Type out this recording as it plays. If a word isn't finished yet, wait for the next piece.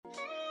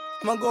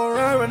I'ma go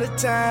around the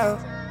town,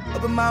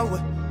 up in my way,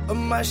 up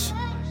my shit.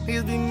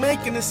 Niggas be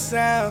making a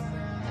sound.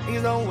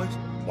 Niggas don't wish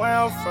where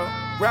I'm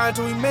from. Ride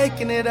till we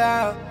making it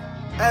out.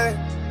 Hey.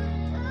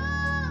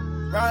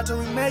 Ride till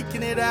we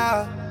making it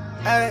out.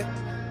 Hey.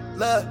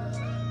 Look.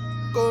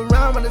 Go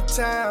around the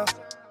town,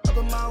 up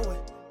in my way,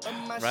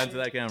 up my shit. Right into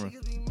that camera.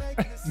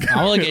 I'm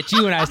gonna look at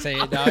you when I say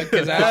it, dog,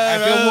 because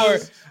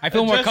I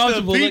feel more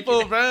comfortable.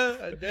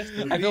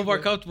 I feel more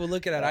comfortable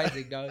looking at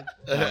Isaac, dog.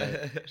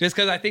 Just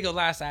because I think of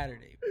last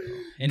Saturday, bro,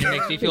 and it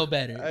makes me feel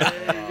better.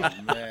 Oh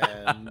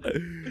man.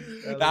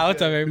 Nah,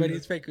 what's up, everybody?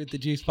 It's Fake with the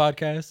Juice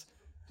podcast.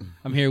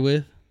 I'm here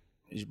with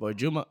It's your boy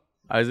Juma.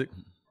 Isaac.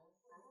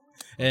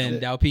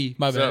 and Dow P.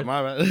 My bad.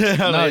 My bad.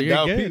 No, you're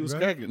Dow good, P was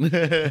bro. cracking.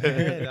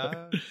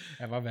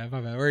 Yeah, my bad.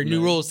 We're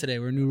new rules today.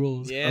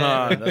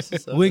 Yeah. That's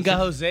what's up. We ain't got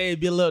Jose. It'd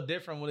be a little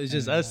different when it's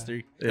just us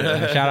three.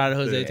 Shout out to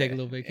Jose. Take a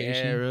little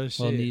vacation. Yeah, real Well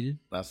shit. needed.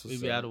 That's We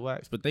what's be up. out of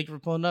wax. But thank you for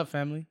pulling up,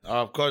 family.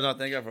 Of course, no,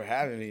 thank you for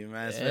having me,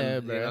 man. It's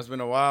been, bro. it's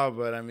been a while,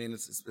 but I mean,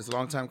 it's a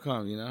long time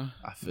come, you know?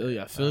 I feel you,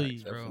 bro.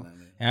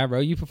 Definitely. Yeah, bro.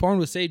 You performed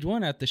with Sage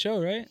One at the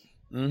show, right?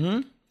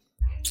 Mm-hmm.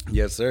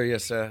 Yes, sir.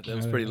 That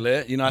was pretty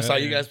lit. You know, I saw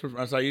you guys.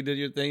 I saw you did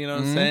your thing. You know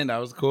what I'm saying? That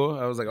was cool.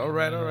 I was like, all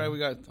right. We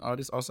got all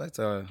sorts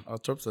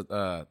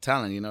of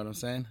talent. You know what I'm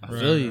saying? I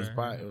feel you.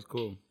 It was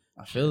cool.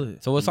 I feel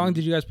it. So what song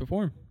did you guys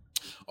perform?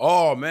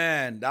 Oh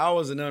man, that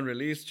was an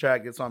unreleased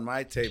track. It's on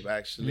my tape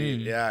actually.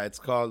 Yeah, it's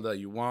called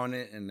 "You Want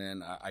It," and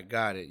then I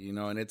got it. You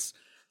know, and it's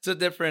a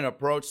different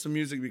approach to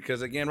music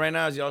because again, right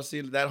now as y'all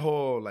see that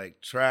whole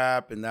like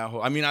trap and that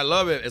whole. I mean, I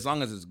love it as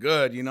long as it's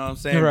good. You know what I'm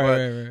saying? Right, but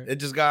right. it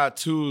just got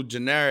too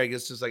generic.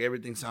 It's just like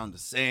everything sounds the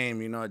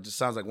same. You know, it just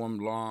sounds like one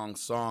long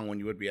song when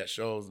you would be at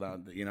shows now.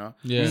 You know?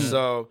 Yeah.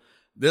 So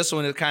this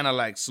one, it kind of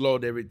like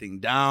slowed everything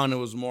down. It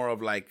was more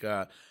of like.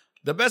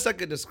 The best I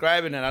could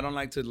describe it, and I don't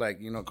like to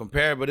like,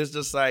 compare, but it's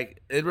just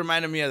like, it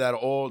reminded me of that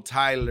old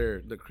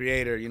Tyler, the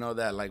creator,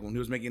 that like when he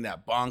was making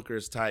that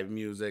bonkers type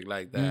music,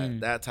 like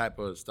that type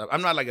of stuff.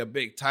 I'm not like a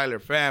big Tyler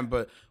fan,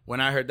 but when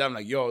I heard that, I'm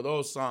like, yo,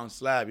 those songs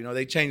slap.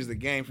 They changed the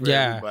game for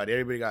everybody.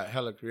 Everybody got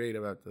hella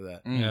creative after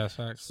that. Yeah, that's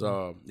facts.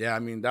 So, yeah, I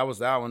mean, that was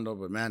that one though,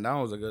 but man, that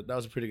was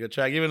a pretty good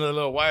track. Even the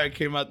little wire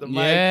came out the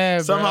Yeah,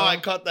 mic. Somehow bro. I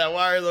caught that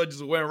wire though,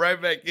 just went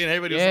right back in.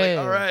 Everybody was like,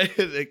 all right.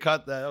 They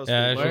caught that. That was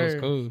Yeah, cool. that shit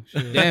was cool.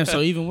 Shit. Damn,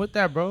 so even with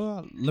that,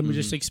 bro, let me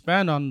just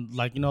expand on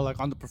like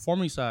on the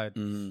performing side.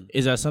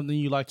 Is that something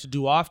you like to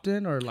do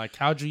often, or like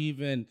how'd you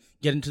even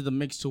get into the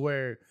mix to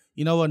where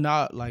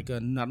not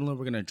only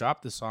we're gonna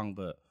drop this song,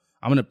 but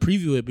I'm gonna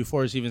preview it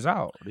before it's even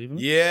out.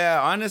 Yeah,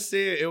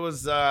 honestly, it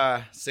was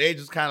Sage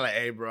was kind of like,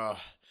 hey, bro,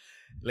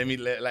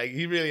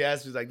 he really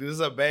asked me, like, this is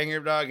a banger,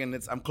 dog, and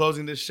I'm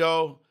closing this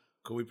show.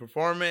 Could we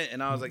perform it?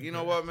 And I was like, you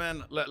know what,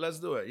 man, let's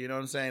do it. You know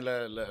what I'm saying?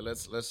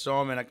 Let's show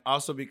them. And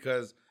also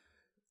because,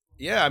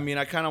 yeah, I mean,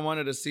 I kind of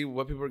wanted to see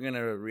what people are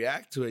gonna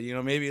react to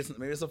it. Maybe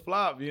it's a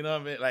flop. You know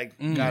what I mean? Like,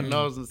 God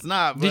knows it's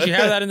not. But, Did you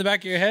have that in the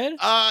back of your head?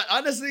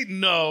 Honestly,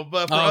 no.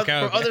 But for,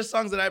 Okay. other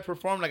songs that I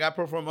perform, like I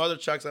perform other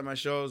tracks at my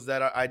shows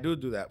that I do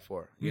that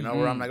for.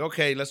 Where I'm like,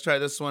 okay, let's try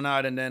this one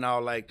out, and then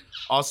I'll like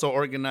also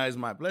organize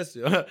my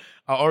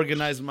I'll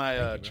organize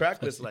my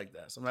track list like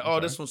that. So I'm like, oh,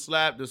 this one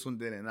slapped, this one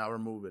didn't, and I'll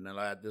remove it, and I'll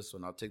add this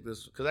one. I'll take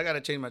this because I gotta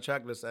change my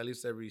track list at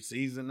least every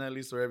season,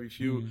 or every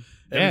few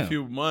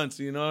months.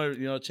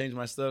 Change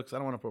my stuff because I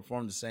don't want to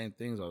perform the same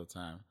things all the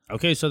time.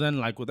 Okay, so then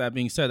like with that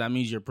being said, that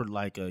means you're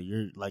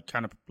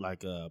kind of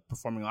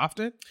performing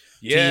often.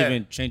 Yeah. To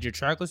even change your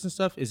track list and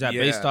stuff. Is that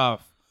based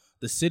off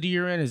the city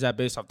you're in? Is that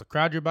based off the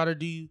crowd you're about to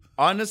do?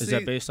 Honestly, is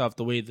that based off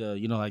the way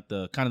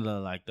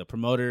the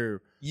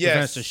promoter Yes.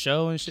 presents the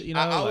show and shit?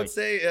 I would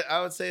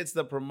say it's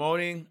the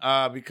promoting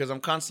because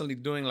I'm constantly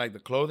doing like the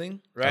clothing,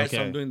 right? Okay.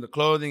 So I'm doing the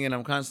clothing and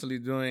I'm constantly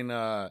doing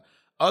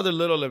other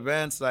little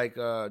events like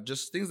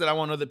just things that I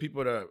want other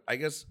people to. I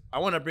guess I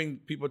want to bring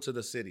people to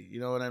the city. You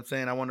know what I'm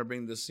saying? I want to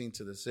bring this scene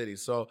to the city.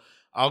 So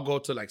I'll go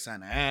to like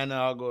Santa Ana,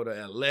 I'll go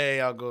to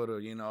LA, I'll go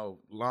to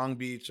Long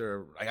Beach,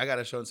 or like I got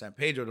a show in San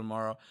Pedro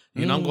tomorrow.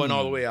 I'm going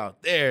all the way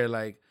out there,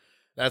 like.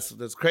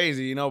 That's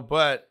crazy,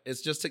 but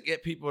it's just to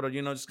get people to,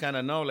 just kind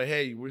of know, like,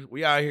 hey,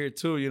 we out here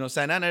too.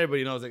 Santa Ana,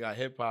 everybody knows they got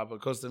hip hop,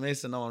 but Costa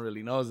Mesa, no one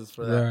really knows us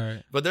for that.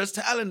 Right. But there's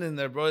talent in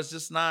there, bro. It's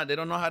just not, they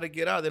don't know how to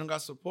get out. They don't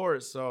got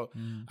support. So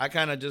I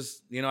kind of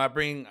just, I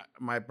bring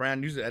my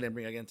brand, usually I didn't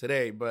bring it again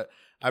today, but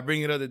I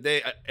bring it other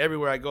day.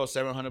 Everywhere I go,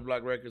 700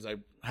 Block Records, I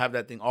have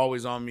that thing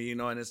always on me,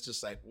 and it's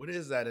just like, what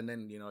is that? And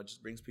then, it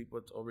just brings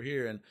people over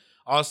here. And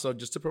also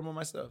just to promote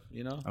my stuff,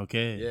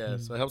 Okay. Yeah,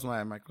 so it helps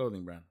my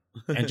clothing brand.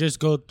 And just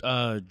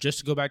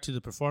to go back to the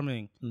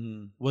performing,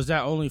 was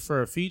that only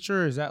for a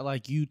feature, or is that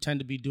like you tend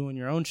to be doing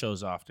your own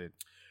shows often?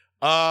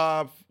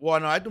 Well,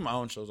 no, I do my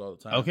own shows all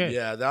the time. Okay.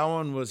 Yeah, that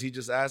one was, he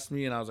just asked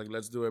me, and I was like,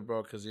 let's do it,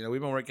 bro, because,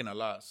 we've been working a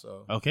lot,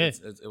 so. Okay.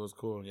 It was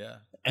cool, yeah.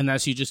 And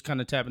that's you just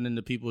kind of tapping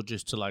into people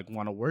just to like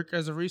want to work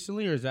as of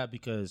recently, or is that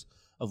because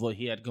of what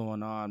he had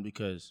going on?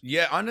 Because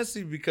yeah,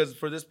 honestly, because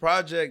for this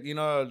project, you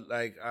know,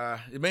 like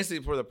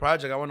basically for the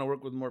project, I want to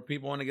work with more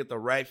people. I want to get the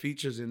right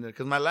features in there.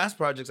 Because my last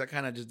projects, I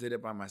kind of just did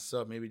it by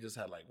myself. Maybe just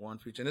had like one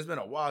feature. And it's been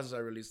a while since I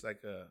released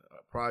like a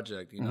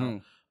project, you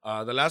know.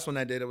 The last one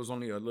I did, it was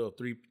only a little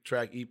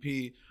 3-track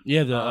EP.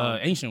 Yeah, the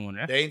ancient one,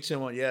 right? The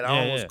ancient one, that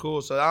one was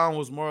cool. So that one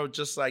was more of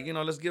just like, you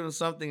know, let's give him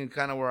something and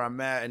kind of where I'm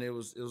at. And it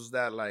was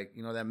that like,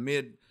 you know, that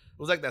mid, it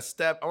was like that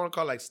step, I want to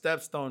call it like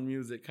stepstone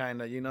music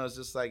kind of, you know, it's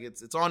just like,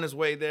 it's on its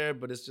way there,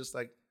 but it's just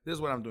like, this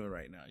is what I'm doing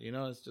right now, you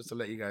know, it's just to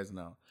let you guys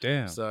know.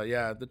 Damn. So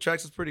yeah, the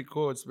tracks is pretty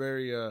cool. It's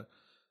very,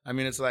 I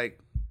mean, it's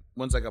like,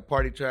 one's like a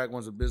party track,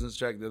 one's a business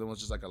track, the other one's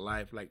just like a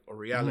life, like a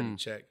reality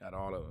check out of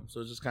all of them. So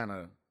it's just kind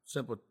of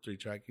simple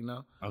 3-track, you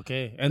know.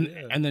 Okay,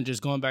 and then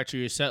just going back to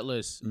your set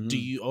list, do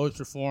you always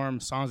perform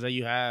songs that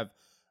you have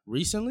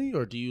recently,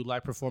 or do you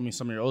like performing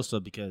some of your old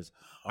stuff? Because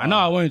I know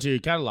I went into your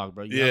catalog,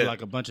 bro. You have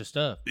like a bunch of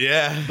stuff.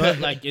 Yeah, but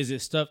like, is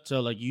it stuff?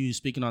 So like, you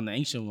speaking on the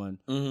ancient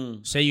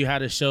one. Say you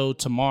had a show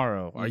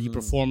tomorrow. Are you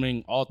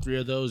performing all 3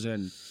 of those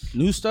and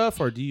new stuff,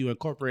 or do you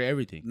incorporate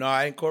everything? No,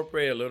 I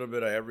incorporate a little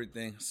bit of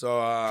everything. So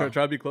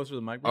try to be closer to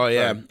the mic. Bro. Oh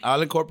yeah,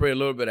 I'll incorporate a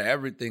little bit of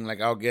everything.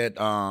 Like I'll get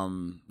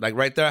like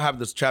right there, I have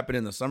this Trap It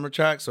in the Summer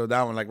track. So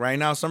that one, like right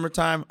now,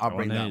 summertime, I'll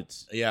bring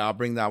that. Yeah, I'll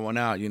bring that one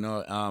out. You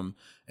know,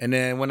 and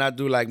then when I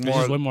do like more, it's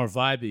just way more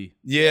vibey.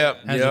 Yeah,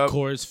 has the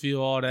chorus feel,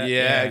 all that.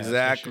 Yeah,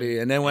 exactly.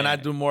 Sure. And then when I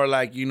do more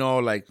like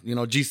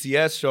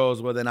GCS shows,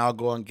 well then I'll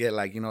go and get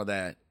like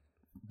that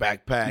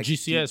backpack.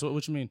 GCS,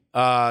 what you mean?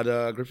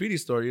 The graffiti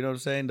store. You know what I'm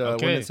saying? The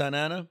one in Santa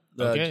Ana.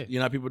 You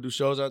know how people do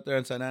shows out there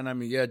in Santa Ana? I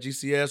mean, yeah,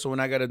 GCS. So when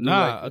I got to do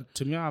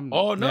to me, I'm.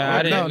 Oh no,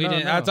 yeah, we didn't.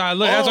 No. That's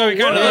why we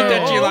kind of looked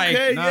at you like.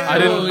 Okay, I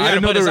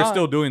didn't know they were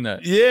still doing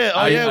that. Yeah.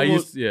 Oh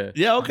yeah.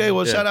 Yeah. Okay.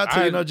 Well, shout out to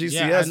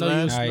GCS,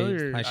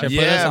 man. I should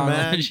put us on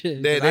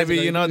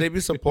man. They be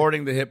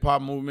supporting the hip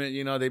hop movement.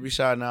 You know, they be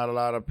shouting out a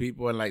lot of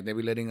people and like they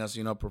be letting us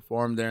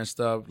perform there and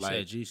stuff.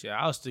 Like GCS,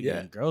 I was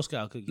thinking Girl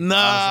Scout cookies. Nah,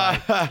 I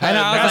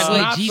was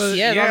like, wait,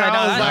 GCS.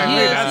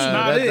 That's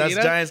not it. That's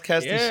Giants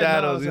Casting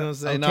Shadows. You know what I'm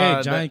saying?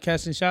 Okay, Giant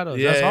Casting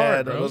Shadows. That's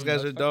hard, bro. Those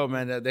guys are dope,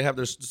 man. They have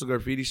their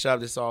graffiti shop.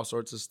 They sell all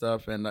sorts of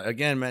stuff. And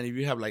again, man, if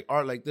you have like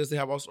art like this, they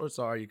have all sorts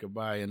of art you could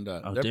buy. And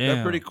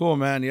they're pretty cool,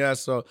 man. Yeah.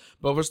 So,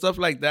 but for stuff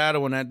like that, or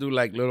when I do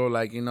like little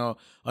like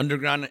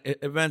underground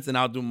events, and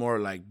I'll do more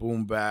like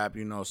boom bap,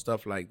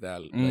 stuff like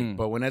that. Like,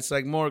 but when it's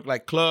like more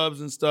like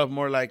clubs and stuff,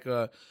 more like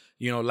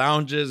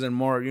lounges and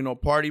more,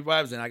 party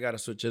vibes, then I gotta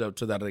switch it up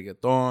to that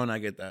reggaeton. I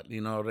get that,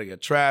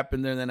 reggae trap,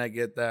 and then I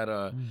get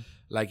that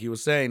like you were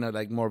saying,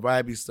 like more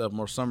vibey stuff,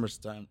 more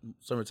summertime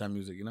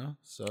music,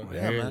 So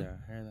yeah, man.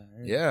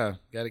 Yeah,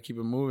 gotta keep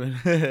it moving.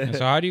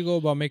 So how do you go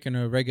about making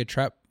a reggae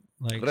trap?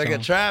 Like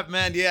reggae trap,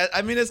 man. Yeah,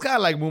 I mean it's kind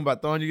of like boom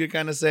baton, you could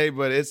kind of say,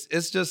 but it's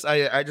just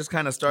I just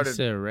kind of started. You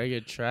said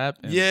reggae trap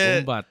and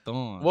boom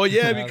baton. Well,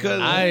 yeah, because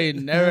I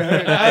ain't never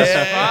heard that.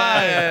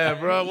 Yeah,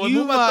 bro. Well,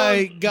 you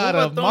might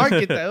gotta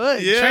market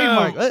that.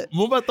 Trademark.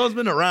 Boom baton's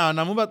been around.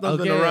 Now boom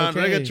baton's been around.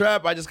 Reggae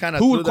trap, I just kind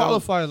of. Who would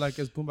qualify like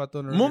as boom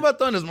baton? Boom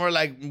baton is more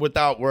like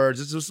without words.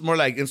 It's just more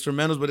like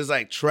instrumentals, but it's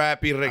like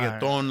trappy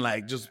reggaeton,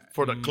 like just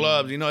for the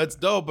clubs. It's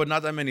dope, but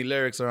not that many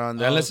lyrics are on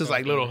there, unless it's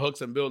like little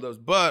hooks and build-ups.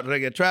 But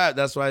reggae trap,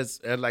 that's why it's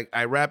like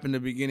I rap in the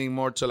beginning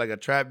more to like a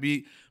trap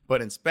beat,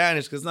 but in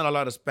Spanish, because not a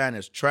lot of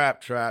Spanish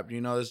trap.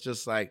 It's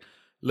just like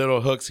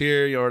little hooks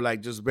here or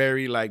like just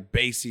very like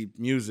bassy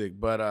music,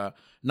 but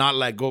not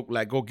like go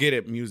get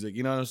it music.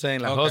 You know what I'm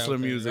saying? Like hustler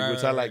music,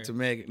 which I like to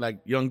make,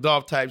 like Young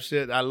Dolph type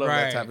shit. I love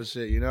that type of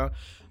shit.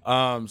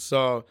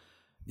 So.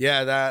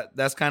 Yeah,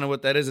 that's kind of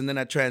what that is. And then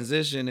I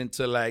transition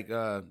into like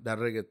that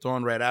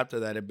reggaeton right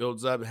after that. It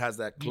builds up. It has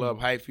that club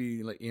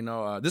hyphy, like,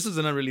 this is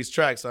an unreleased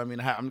track. So, I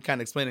mean, I'm kind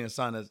of explaining a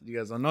song that you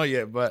guys don't know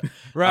yet. But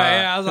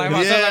I was like,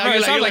 what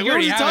are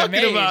you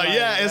talking about? Like,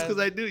 yeah, it's because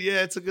I do.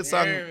 Yeah, it's a good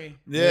song. Yeah.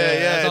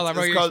 That's all,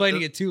 you're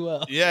explaining it too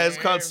well. Yeah, it's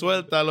called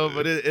Suéltalo,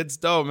 but it's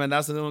dope, man.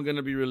 That's the new one going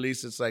to be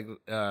released. It's like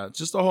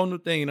just a whole new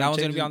thing. That one's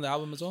going to be on the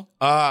album as well?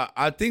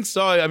 I think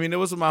so. I mean, it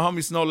was with my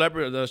homie Snow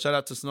Leopard. Shout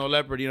out to Snow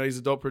Leopard. He's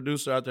a dope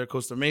producer out there,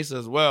 Costa Mesa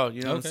as well.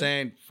 You know what I'm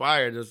saying?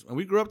 Fire. And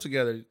we grew up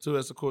together too.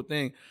 That's a cool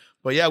thing.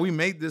 But yeah, we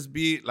made this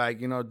beat like,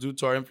 due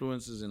to our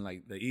influences in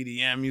like the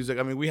EDM music.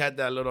 I mean, we had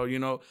that little,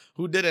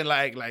 who didn't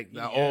like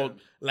the old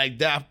like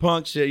Daft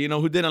Punk shit,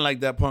 who didn't like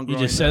that punk. You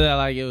just said that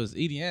like it was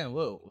EDM.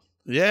 Whoa.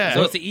 Yeah.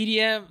 So it's the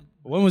EDM.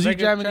 When was you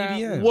driving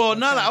EDM?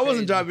 Well, I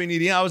wasn't driving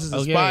EDM. I was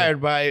just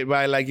inspired by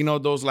like,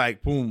 those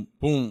like boom,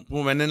 boom,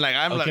 boom. And then like,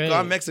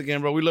 I'm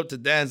Mexican, bro. We love to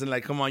dance and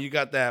like, come on, you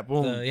got that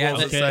boom.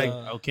 It's like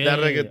that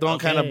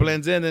reggaeton kind of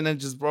blends in and then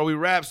just, bro, we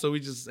rap. So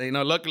we just,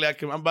 luckily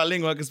I'm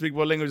bilingual. I can speak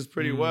both languages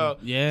pretty well.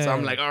 Yeah. So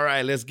I'm like, all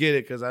right, let's get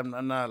it. Cause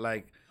I'm not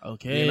like,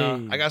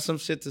 I got some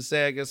shit to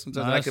say. I guess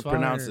sometimes I can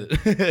pronounce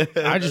it.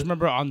 I just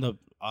remember on the,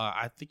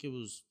 I think it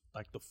was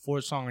like the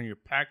 4th song on your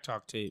Pack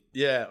Talk tape.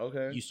 Yeah.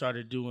 Okay. You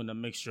started doing a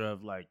mixture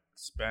of like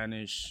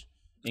Spanish,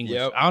 English.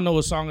 Yep. I don't know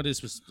what song it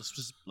is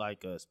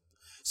like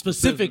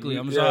specifically.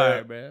 I'm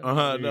sorry, man.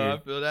 No, I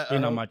feel that.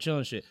 On my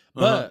chilling shit.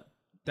 But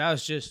that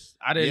was just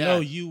I didn't know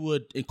you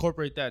would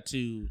incorporate that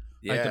to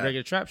like the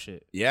regular trap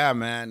shit. Yeah,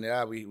 man.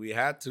 Yeah, we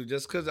had to,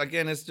 just because,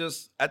 again, it's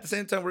just, at the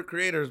same time, we're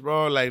creators,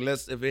 bro. Like,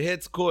 if it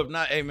hits, cool. If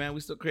not, hey, man,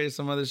 we still create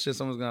some other shit.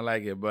 Someone's gonna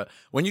like it. But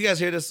when you guys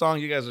hear this song,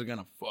 you guys are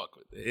gonna fuck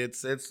with it.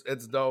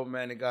 It's dope,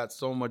 man. It got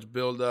so much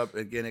build up.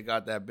 Again, it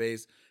got that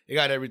bass. It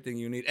got everything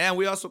you need. And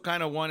we also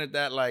kind of wanted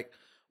that, like,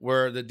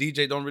 where the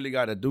DJ don't really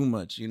got to do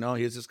much, you know?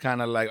 He's just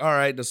kind of like, all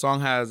right, the song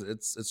has,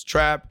 it's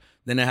trap.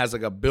 Then it has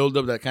like a build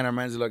up that kind of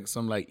reminds you like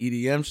some like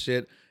EDM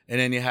shit. And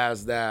then it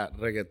has that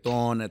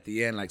reggaeton at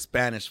the end, like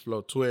Spanish flow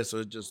twist. So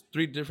it's just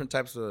 3 different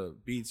types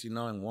of beats, you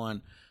know, in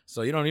one.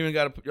 So you don't even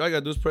got to, all you got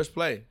to do is press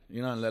play,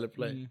 you know, and let it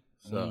play.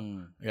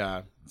 So,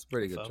 yeah, it's a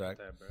pretty good track.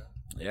 That, bro.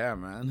 Yeah,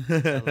 man.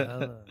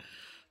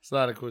 It's a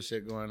lot of cool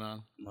shit going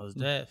on. Most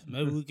def.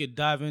 Maybe we could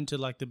dive into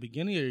like the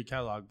beginning of your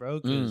catalog, bro.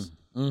 Because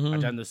I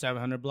done the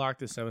 700 block,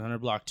 the 700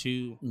 block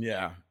 2.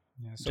 Yeah.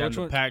 So which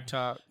one? Pack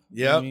Talk.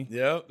 Yep.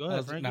 Go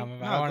ahead, Frankie.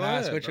 I want to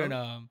ask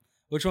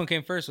which one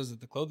came first? Was it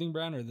the clothing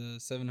brand or the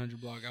 700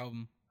 block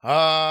album?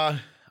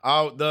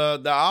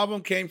 The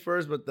album came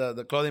first, but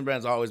the clothing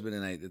brand's always been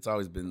it's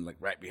always been like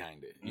right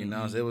behind it. You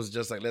know, so it was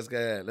just like let's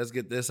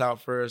get this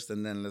out first,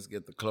 and then let's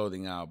get the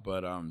clothing out.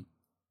 But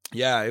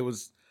yeah, it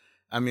was.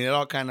 I mean, it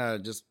all kind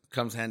of just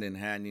comes hand in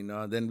hand, you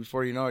know. Then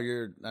before you know,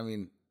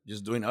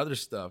 just doing other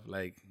stuff.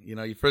 Like, you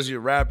know, you're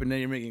rapping, then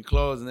you're making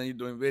clothes, and then you're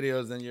doing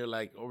videos, then you're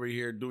like over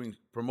here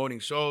promoting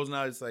shows.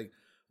 Now it's like,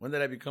 when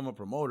did I become a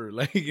promoter?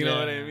 Like, you know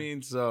what I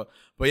mean? So,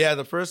 but yeah,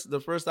 the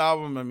first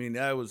album, I mean,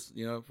 that was,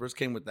 you know, first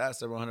came with that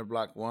 700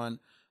 Block 1.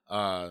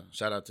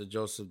 Shout out to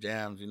Joseph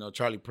Jams, you know,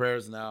 Charlie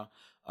Prayers now.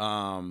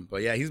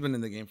 But yeah, he's been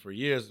in the game for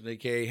years,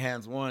 aka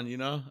Hands One, you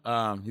know.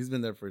 He's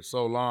been there for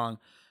so long.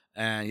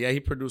 And yeah, he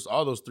produced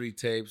all those 3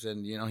 tapes,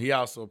 and you know, he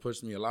also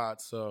pushed me a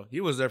lot. So he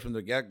was there from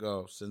the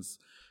get-go since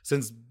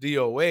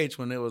DOH,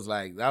 when it was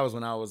like, that was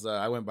when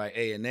I went by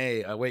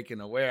A&A, Awake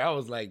and Aware. I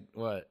was like,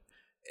 what,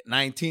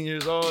 19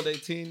 years old,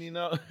 18, you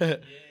know?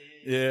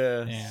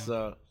 Yeah.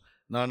 So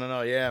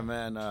no, yeah,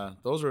 man.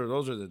 Those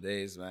are the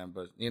days, man.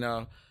 But you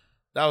know,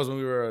 that was when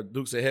we were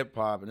Dukes of Hip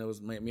Hop, and it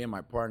was me and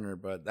my partner.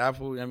 But that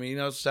fool, I mean, you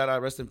know, shout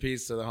out, rest in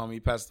peace to the homie. He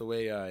passed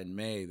away in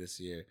May this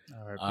year.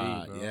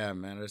 R.I.P., bro. Yeah,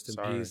 man, rest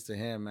in peace to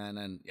him, man.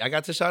 And I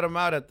got to shout him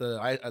out at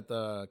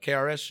the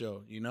KRS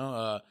show. You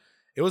know,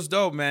 it was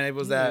dope, man. It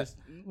was that.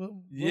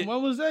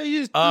 What was that? You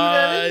just threw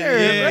that in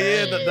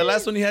there. Yeah. The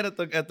last one he had at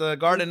the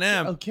Garden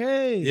Amp.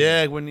 Okay.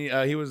 Yeah, when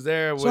he was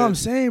there. So I'm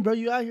saying, bro,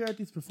 you out here at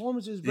these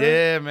performances, bro.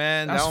 Yeah,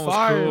 man. That one was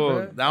fire, cool.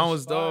 Bro. That one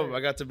was dope.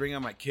 I got to bring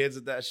out my kids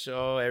at that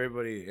show.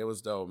 Everybody, it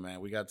was dope,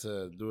 man. We got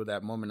to do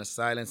that moment of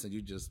silence, and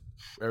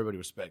everybody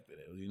respected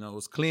it. You know, it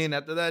was clean.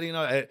 After that, you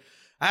know, I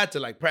had to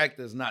like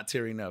practice not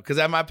tearing up, because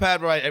at my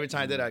pad, right, every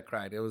time I did, I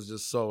cried. It was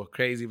just so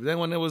crazy. But then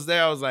when it was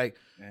there, I was like,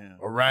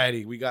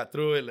 alrighty, we got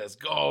through it. Let's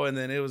go. And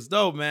then it was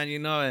dope, man, you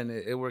know, and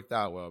it worked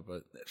out well.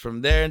 But from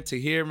there to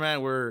here,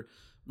 man,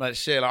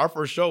 our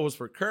first show was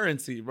for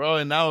Currency, bro.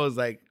 And I was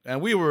like, I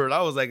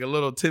was like a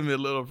little timid,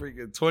 little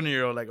freaking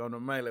 20-year-old, like on the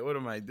mic, like, what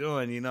am I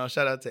doing? You know,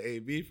 shout out to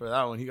AB for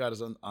that one. He got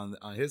us on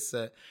his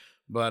set.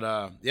 But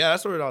yeah,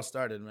 that's where it all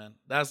started, man.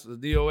 That's the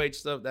DOH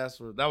stuff.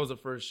 That was the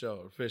first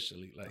show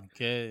officially,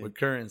 like with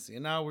Currency,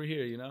 and now we're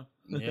here, you know.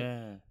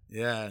 Yeah,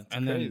 yeah, it's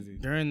and crazy.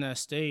 Then during that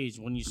stage,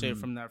 when you say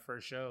from that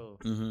first show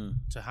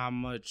to how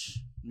much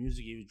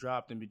music you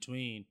dropped in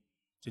between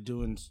to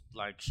doing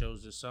like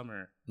shows this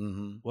summer,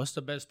 what's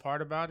the best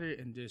part about it,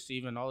 and just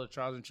even all the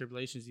trials and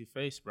tribulations you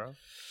faced, bro?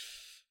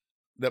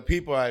 The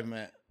people I've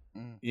met,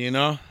 you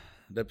know.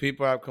 The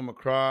people I've come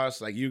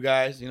across, like you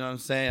guys, you know what I'm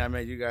saying? I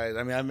met you guys.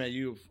 I mean, I met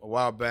you a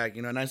while back,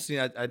 you know, and I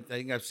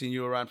think I've seen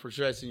you around for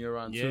sure. I've seen you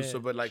around too. So,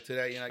 but like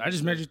today, you know, I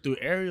just met you through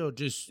Ariel. And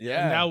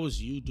that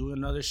was you doing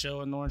another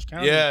show in Orange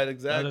County. Yeah,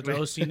 exactly. The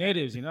OC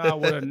Natives, you know, I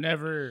would have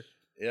never.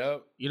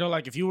 Yep. You know,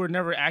 like if you were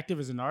never active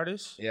as an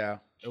artist, it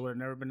would have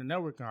never been a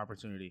networking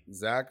opportunity.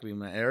 Exactly,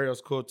 man.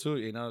 Ariel's cool too.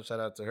 You know, shout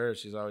out to her.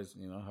 She's always,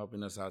 you know,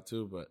 helping us out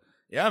too. But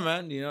yeah,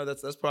 man, you know,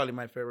 that's probably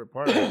my favorite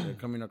part.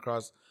 Coming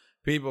across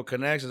people,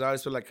 connections. I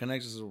always feel like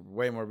connections are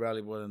way more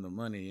valuable than the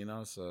money, you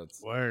know? So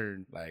it's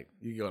like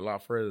you go a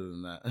lot further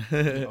than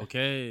that.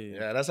 Okay.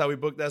 Yeah, that's how we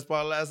booked that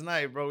spot last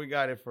night, bro. We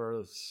got it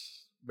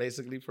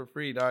basically for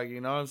free, dog.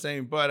 You know what I'm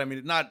saying? But I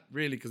mean, not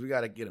really, because we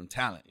got to get them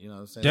talent. You know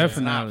what I'm saying?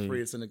 Definitely. It's not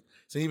free.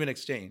 It's an even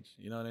exchange.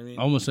 You know what I mean?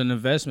 Almost an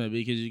investment,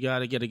 because you got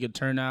to get a good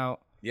turnout.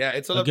 Yeah,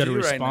 it's all up to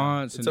you right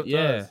now. It's up to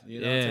us.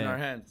 You know, it's in our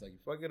hands. Like,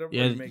 fuck it up,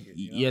 or make it.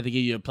 You know? You have to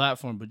give you a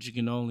platform, but you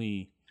can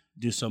only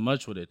do so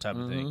much with it, type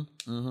of thing.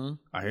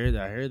 I hear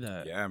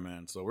that. Yeah,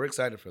 man. So we're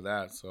excited for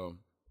that. So,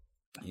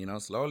 you know,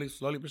 slowly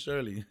but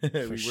surely.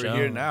 We're sure.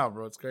 here now,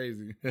 bro. It's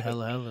crazy.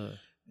 Hella.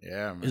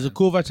 Yeah, man. Is it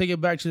cool if I take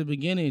it back to the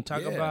beginning?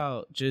 Talk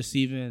about just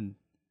even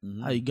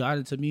how you got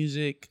into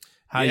music,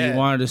 how you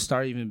wanted to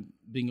start even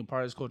being a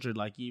part of this culture,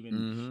 like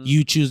even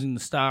you choosing the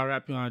style of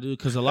rap you want to do.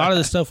 Because a lot of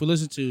the stuff we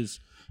listen to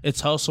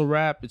it's hustle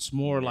rap. It's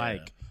more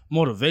like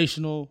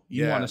motivational.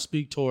 You want to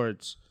speak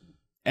towards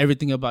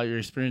everything about your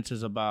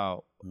experiences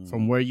about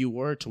from where you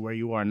were to where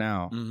you are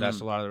now.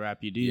 That's a lot of the rap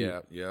you do. Yeah,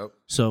 yep.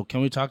 So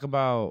can we talk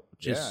about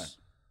just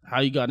how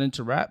you got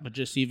into rap, but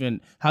just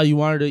even how you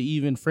wanted to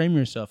even frame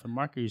yourself and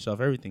market yourself,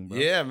 everything, bro.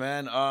 Yeah,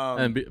 man.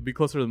 And be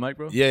closer to the mic,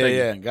 bro.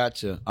 Yeah,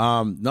 gotcha.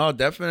 No,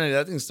 definitely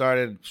that thing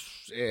started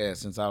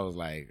since I was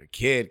like a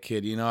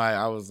kid. You know,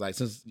 I was like,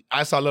 since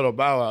I saw Little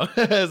Bow Wow,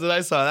 since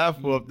I saw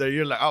that fool up there,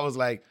 I was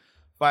like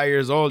 5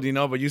 years old, you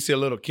know, but you see a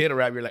little kid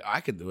rap, you're like,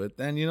 I could do it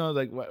then, you know,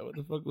 like what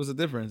the fuck was the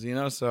difference, you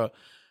know? So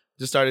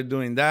just started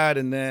doing that,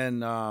 and then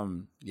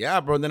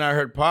bro, then I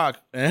heard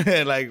Pac,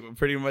 and like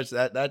pretty much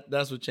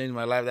that's what changed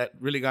my life. That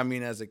really got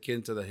me as a kid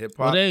into the hip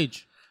hop. What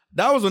age?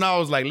 That was when I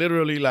was like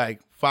literally like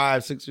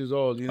 5, 6 years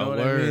old. You know what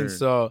I mean?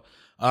 So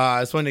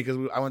it's funny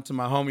because I went to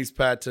my homie's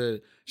pad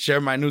to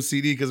share my new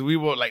CD because we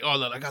were like, oh,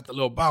 look, I got the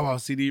Little Bow Wow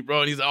CD, bro.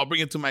 And he's like, I'll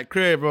bring it to my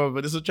crib, bro.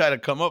 But this will try to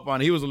come up on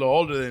it. He was a little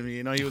older than me,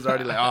 you know. He was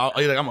already like, oh,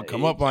 he's like, I'm gonna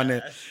come up on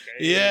it.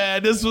 Yeah,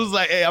 this was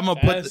like, hey, I'm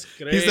gonna put.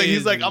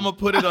 He's like, I'm gonna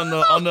put it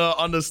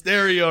on the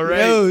stereo,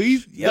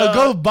 right? Yo,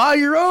 go buy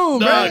your own,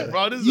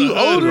 bro. This is you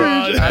older, bro.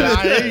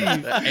 I hear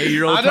you.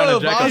 8-year-old trying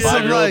to jack a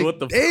 5-year-old. What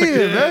the fuck?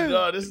 Damn, man.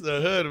 No, this is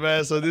the hood,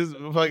 man. So this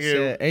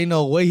fucking ain't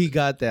no way he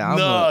got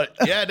that.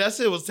 Yeah, that's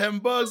it. It was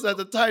 $10 at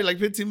the time, like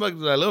 $15. Like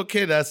little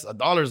kid, that's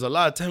 $1 a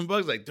lot.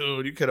 $10, like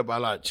dude, you could have bought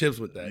a lot of chips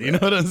with that. You know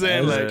what I'm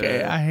saying? Like,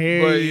 okay, I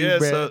hear you. Yeah,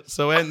 bro.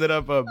 so I ended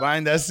up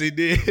buying that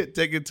CD,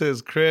 take it to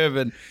his crib,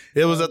 and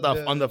it was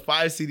on the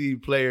 5 CD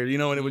player. You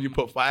know when you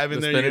put 5 in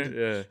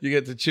there, you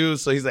get to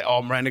choose. So he's like,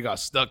 oh man, it got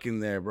stuck in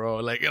there, bro.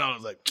 Like, you know, I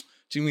was like,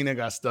 what you mean it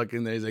got stuck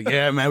in there? He's like,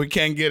 yeah, man, we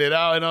can't get it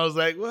out. And I was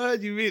like, what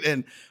you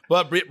mean?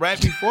 But right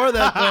before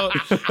that though,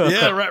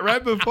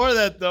 right before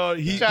that though,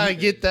 he trying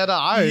to get that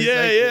out.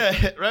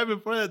 Right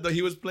before that though,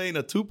 he was playing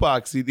a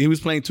Tupac CD. He was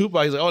playing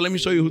Tupac. He's like, oh, let me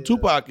show you who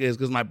Tupac is,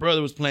 because my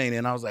brother was playing it.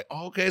 And I was like,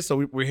 oh, okay.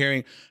 So we're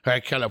hearing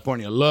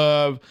California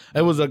Love.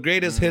 It was the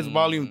Greatest Hits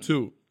Volume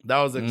 2. That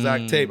was the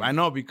exact tape. I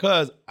know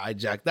because I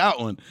jacked that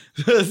one.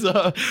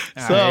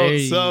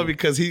 so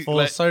because he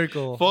full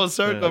circle, bro.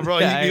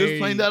 He was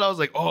playing that. I was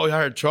like, oh, I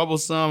heard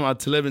Troublesome,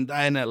 To Live and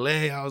Die in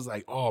L.A. I was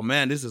like, oh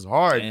man, this is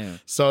hard.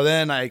 Damn. So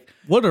then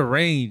what a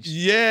range.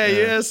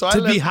 Yeah. So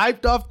to be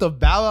hyped off the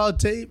Bow Wow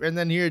tape and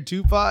then hear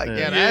Tupac.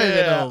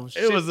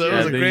 It was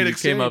a great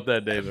experience. Came up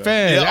that day, bro.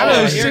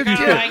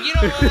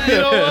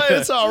 You know what?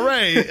 It's all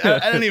right. I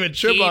didn't even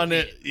trip on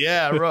it.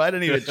 Yeah, bro. I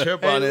didn't even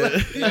trip on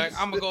it. Like,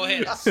 I'm gonna go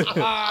ahead and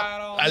slide.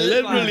 I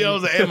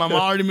was like, hey, my mom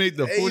already made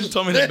the food. She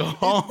told me to go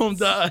home,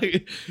 dog.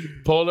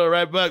 Pulled her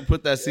right back,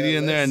 put that CD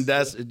in there, and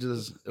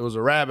it was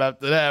a wrap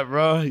after that,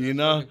 bro. You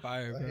know?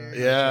 Fire, bro.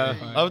 Yeah.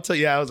 I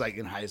was like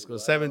in high school,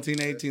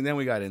 17, 18, then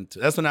we got into.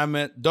 That's when I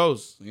met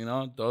Dos, you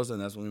know? Dos, and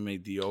that's when we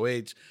made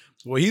DOH.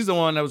 Well, he's the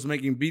one that was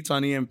making beats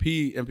on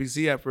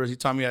MPC at first. He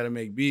taught me how to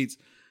make beats.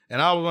 And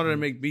I wanted to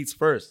make beats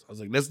first. I was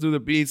like, let's do the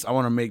beats. I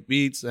want to make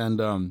beats.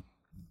 And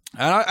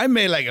I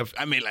made like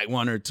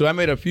one or two. I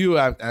made a few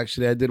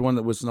actually. I did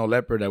one with Snow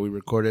Leopard that we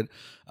recorded.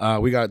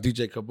 We got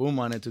DJ Kaboom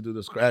on it to do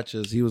the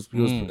scratches.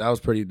 That was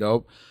pretty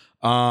dope.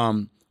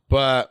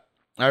 But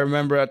I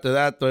remember after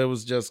that though, it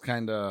was just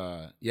kind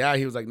of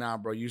he was like, nah,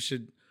 bro, you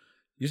should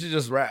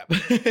just rap.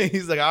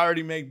 He's like, I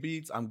already make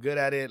beats. I'm good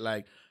at it.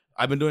 Like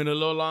I've been doing it a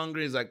little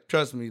longer. He's like,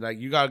 trust me, like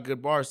you got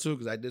good bars too,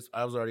 because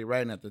I was already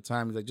writing at the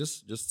time. He's like,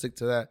 just stick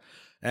to that.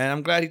 And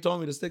I'm glad he told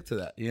me to stick to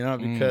that, you know,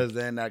 because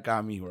then that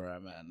got me where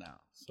I'm at now.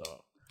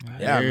 So,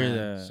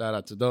 man. Shout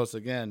out to Dos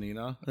again, you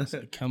know.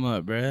 Come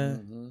up,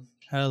 bruh. Mm-hmm.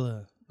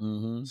 Hella.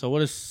 Mm-hmm. So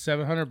what is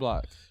 700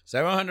 block?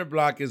 700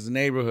 block is a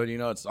neighborhood, you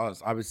know. It's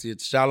obviously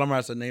Shalimar,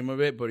 that's the name of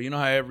it, but you know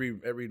how every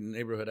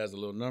neighborhood has a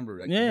little number,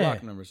 like the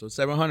block number. So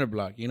 700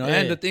 block, you know. Yeah.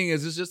 And the thing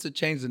is, it's just to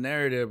change the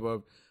narrative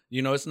of,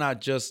 you know, it's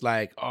not just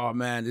like, oh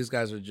man, these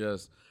guys are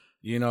just,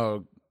 you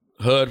know,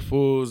 hood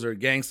fools or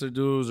gangster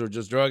dudes or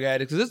just drug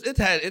addicts. It's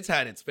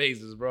had its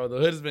phases, bro. The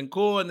hood has been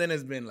cool, and then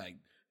it's been like,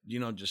 you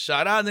know, just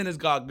shot out, and then it's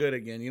got good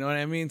again. You know what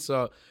I mean?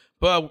 So,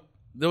 but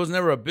there was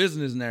never a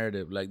business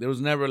narrative. Like there was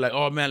never like,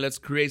 oh man, let's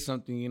create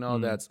something, you know,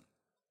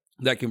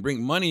 that can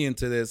bring money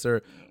into this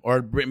or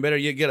better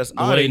yet get us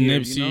out of here.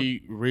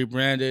 Nipsey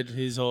rebranded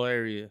his whole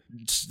area.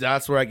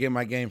 That's where I get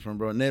my game from,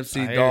 bro.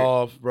 Nipsey,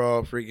 Dolph,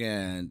 bro,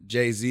 freaking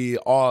Jay-Z,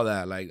 all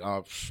that. Like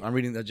I'm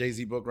reading the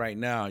Jay-Z book right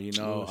now, you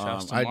know.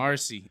 Shouts to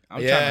Marcy.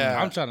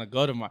 I'm trying to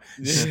go to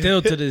Marcy.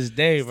 Still to this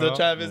day, bro. Still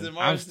trying to visit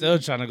Marcy? I'm still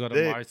trying to go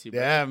to Marcy, bro.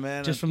 Yeah,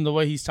 man. Just from the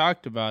way he's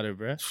talked about it,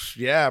 bro.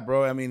 Yeah,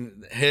 bro. I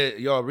mean,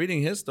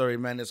 reading his story,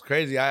 man, it's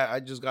crazy.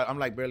 I'm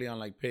like barely on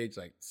like page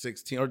like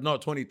 16 or no,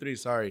 23,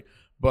 sorry.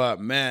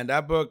 But man,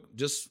 that book,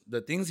 just the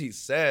things he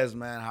says,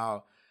 man,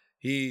 how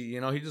he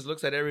just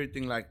looks at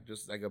everything like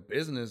just like a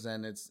business,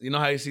 and it's, you know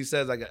how he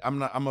says like I'm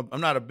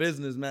not a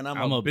businessman,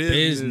 I'm a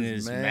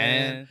business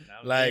man.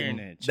 Like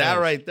that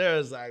right there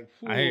is like,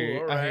 I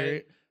hear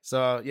it.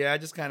 So yeah, I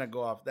just kind of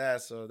go off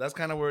that. So that's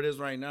kind of where it is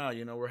right now.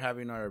 You know, we're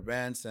having our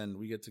events and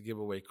we get to give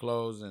away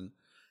clothes, and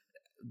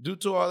due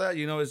to all that,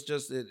 you know, it's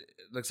just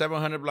like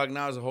 700 block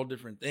now is a whole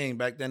different thing.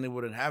 Back then, they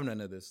wouldn't have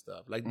none of this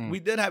stuff. Like we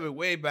did have it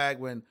way back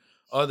when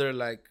other,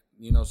 like,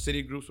 you know,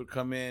 city groups would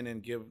come in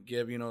and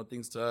give you know,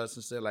 things to us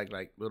and say like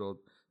little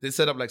they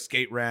set up like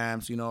skate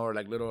ramps, you know, or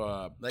like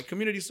little like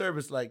community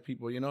service like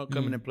people, you know,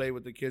 come in and play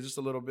with the kids just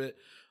a little bit.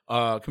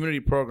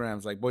 Community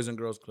programs like Boys and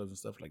Girls Clubs and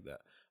stuff like that.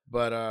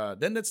 But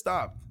then it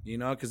stopped, you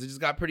know, because it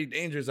just got pretty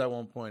dangerous at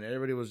one point.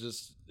 Everybody was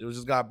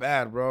just got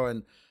bad, bro.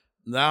 And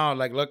now,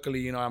 like, luckily,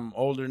 you know, I'm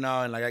older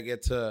now and like I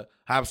get to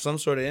have some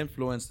sort of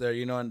influence there,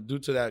 you know, and due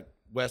to that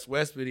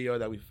West video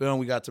that we filmed,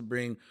 we got to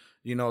bring,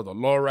 you know, the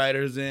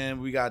lowriders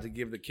in. We got to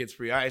give the kids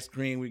free ice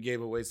cream. We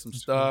gave away some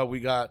stuff. We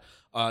got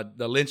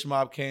the lynch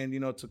mob came, you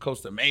know, to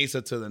Costa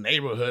Mesa to the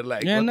neighborhood.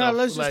 Like, yeah, no,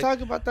 let's just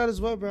talk about that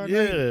as well, bro.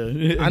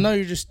 I know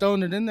you're just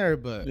throwing it in there,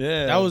 but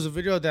that was a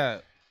video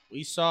that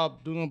we saw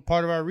doing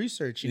part of our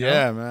research. You know?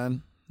 Yeah,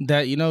 man.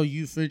 That, you know,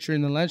 you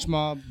featuring the lynch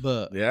mob,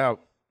 but yeah,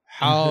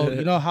 how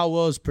you know how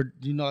well it's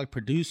like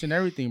produced and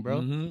everything,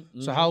 bro.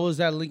 So how was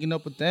that linking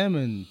up with them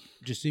and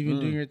just even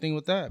doing your thing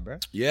with that, bro?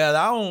 Yeah,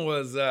 that one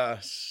was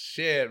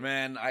shit,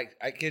 man.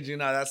 I kid you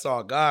not, that's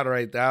all God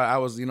right there. I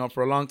was, you know,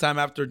 for a long time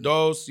after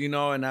Dose, you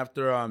know, and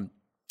after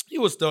he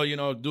was still, you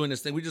know, doing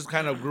this thing. We just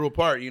kind of grew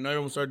apart, you know.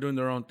 Everyone started doing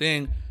their own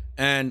thing,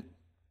 and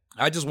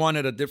I just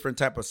wanted a different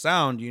type of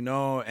sound, you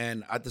know.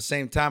 And at the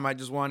same time, I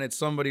just wanted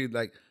somebody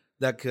like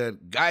that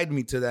could guide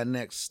me to that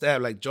next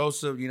step. Like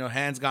Joseph, you know,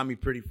 Hands got me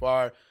pretty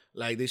far.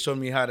 Like they showed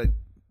me how to.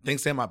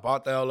 Things saying I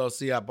bought the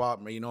LLC, I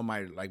bought, you know,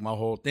 my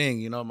whole thing,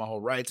 you know, my whole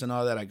rights and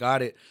all that. I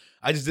got it.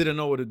 I just didn't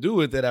know what to do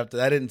with it after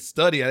that. I didn't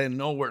study. I didn't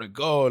know where to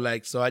go.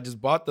 Like, so I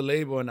just bought the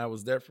label and I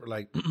was there for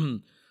like,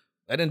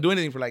 I didn't do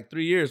anything for like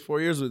 3 years,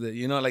 4 years with it.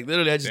 You know, like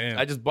literally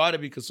I just bought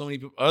it because so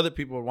many other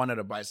people wanted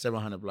to buy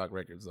 700 Block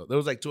Records. So there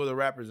was like 2 other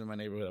rappers in my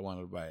neighborhood that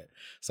wanted to buy it.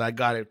 So I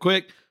got it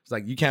quick. It's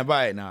like, you can't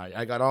buy it now.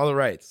 I got all the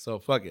rights. So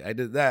fuck it. I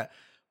did that.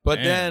 But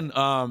then,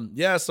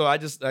 so I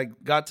just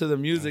like got to the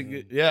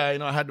music. Yeah, you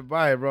know, I had to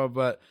buy it, bro.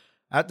 But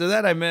after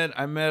that, I met,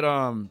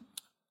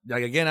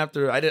 like again,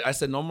 after I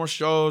said no more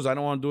shows. I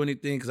don't want to do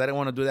anything because I didn't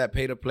want to do that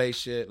pay to play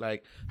shit.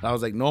 Like I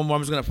was like, no more.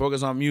 I'm just gonna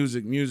focus on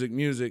music.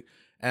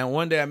 And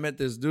one day I met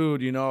this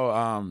dude, you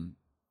know,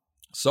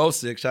 So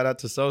Sick. Shout out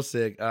to So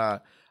Sick.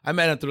 I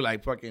met him through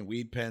like fucking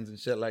weed pens and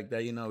shit like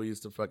that. You know, we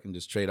used to fucking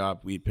just trade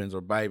off weed pens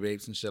or buy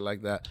vapes and shit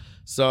like that.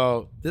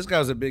 So this guy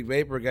was a big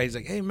vapor guy. He's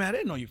like, hey man, I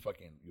didn't know you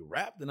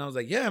rapped. And I was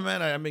like, yeah,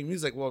 man, I make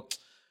music. Well,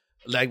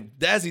 like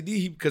Dazzy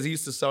D, because he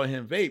used to sell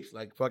him vapes,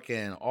 like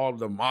fucking all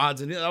the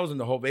mods, and that was when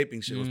the whole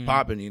vaping shit was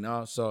popping, you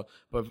know. So,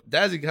 but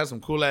Dazzy has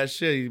some cool ass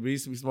shit. He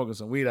used to be smoking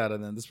some weed out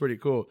of them. That's pretty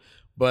cool.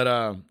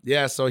 But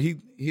yeah, so he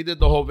did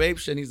the whole vape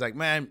shit. And he's like,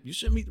 man, you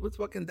should meet with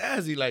fucking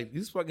Dazzy. Like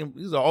he's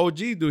an OG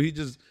dude. He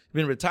just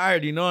been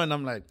retired, you know. And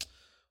I'm like,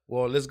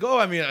 well, let's go.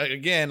 I mean,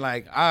 again,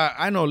 like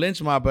I know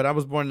Lynch Mob, but I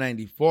was born in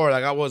 '94.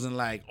 Like I wasn't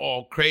like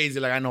all crazy.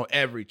 Like I know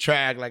every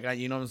track. Like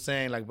you know what I'm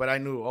saying. Like, but I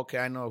knew, okay,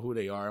 I know who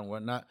they are and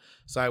whatnot.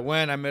 So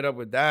I met up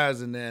with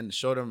Daz and then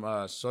showed him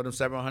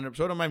 700,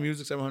 showed him my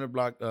music 700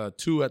 Block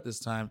 2 at this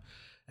time.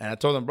 And I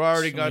told him, bro, I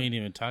already got. We ain't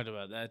even talked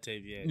about that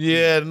tape yet.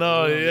 Yeah,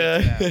 no,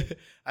 yeah.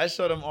 I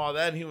showed him all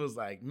that, and he was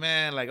like,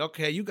 man, like,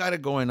 okay, you got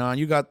it going on.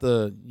 You got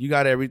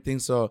everything.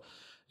 So,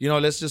 you know,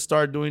 let's just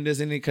start doing this.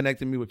 And he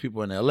connected me with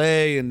people in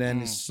LA, and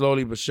then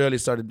slowly but surely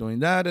started doing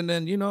that. And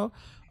then, you know,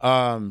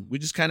 we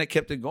just kind of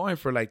kept it going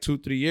for like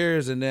 2-3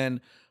 years. And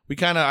then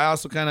I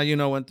also kind of, you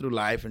know, went through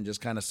life and just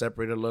kind of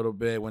separated a little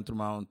bit, went through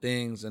my own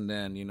things. And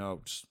then, you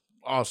know, just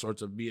all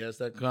sorts of BS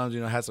that comes,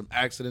 you know, had some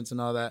accidents and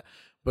all that.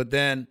 But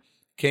then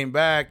came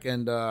back,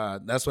 and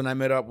that's when I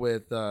met up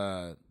with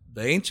the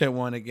Ancient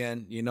One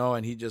again, you know,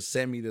 and he just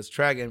sent me this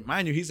track. And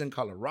mind you, he's in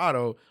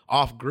Colorado,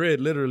 off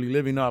grid, literally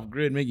living off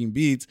grid, making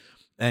beats.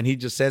 And he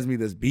just sends me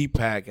this beat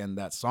pack, and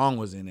that song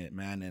was in it,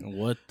 man. And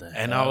what the hell?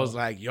 And I was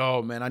like,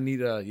 yo, man, I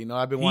need a, you know,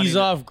 I've been wanting. He's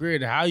off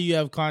grid. How you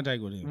have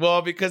contact with him?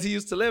 Well, because he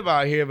used to live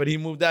out here, but he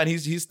moved out.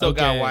 He's still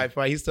got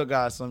Wi-Fi. He still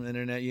got some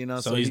internet, you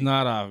know. So he's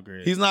not off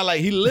grid. He's not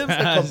like, he lives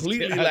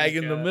completely like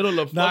in the middle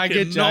of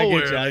fucking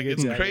nowhere.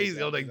 It's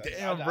crazy. I was like,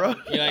 damn, bro.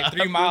 You're like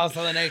 3 miles to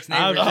the next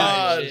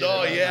neighborhood.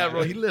 Yeah,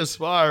 bro. He lives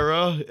far,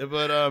 bro.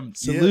 But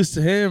salutes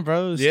to him,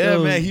 bro. Yeah,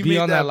 man. He be made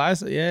on that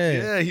license.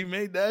 Yeah, he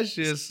made that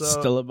shit. So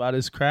still about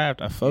his craft.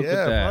 I fuck with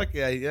that.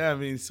 Yeah, I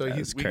mean, so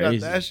we got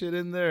that shit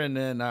in there, and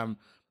then I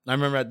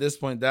remember at this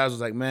point, Daz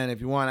was like, man,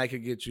 if you want, I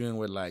could get you in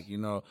with like, you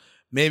know,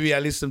 maybe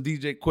at least some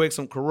DJ Quick,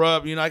 some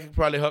Corrupt, you know, I could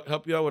probably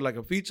help you out with like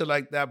a feature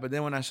like that. But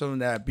then when I showed him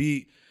that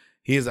beat,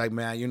 he's like,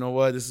 man, you know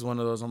what? This is one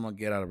of those I'm gonna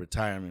get out of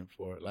retirement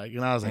for. Like,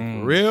 and I was like,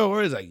 for real?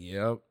 Where? He's like,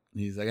 yep.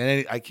 He's like,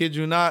 and I kid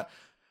you not,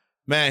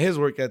 man, his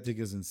work ethic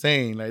is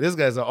insane. Like, this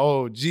guy's an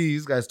OG.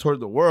 This guy's toured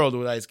the world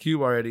with Ice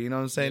Cube already. You know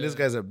what I'm saying? Yeah. This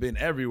guy's been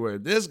everywhere.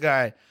 This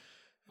guy.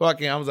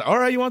 Fucking, I was like, all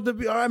right, you want to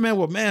be, all right, man.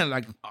 Well, man,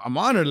 like, I'm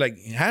honored. Like,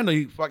 handle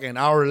you fucking an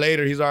hour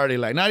later, he's already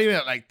like, not even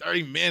like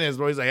 30 minutes,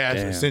 bro. He's like,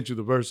 I sent you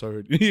the verse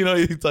already. You know,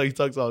 he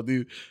talks all,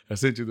 dude, I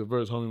sent you the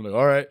verse, homie. I'm like,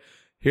 all right,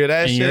 hear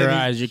that shit. In your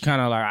eyes, you're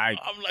kind of like,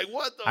 I'm like,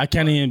 what the I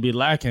can't even be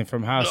lacking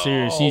from how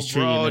serious he's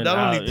treating it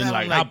out, and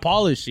like how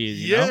polished he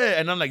is, you know?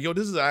 And I'm like, yo,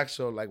 this is an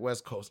actual like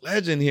West Coast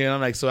legend here. And I'm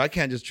like, so I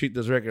can't just treat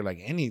this record like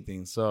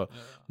anything. So,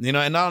 you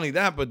know, and not only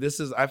that, but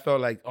I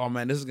felt like, oh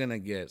man, this is gonna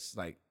get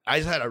like I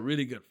just had a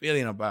really good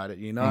feeling about it,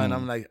 you know. And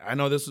I'm like, I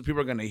know people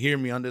are gonna hear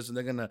me on this, and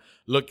they're gonna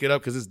look it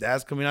up because his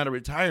dad's coming out of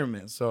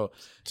retirement. So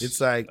it's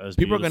like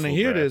people are gonna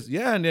hear this,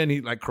 yeah. And then he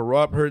like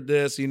Corrupt heard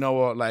this, you know,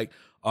 like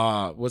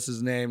what's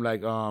his name,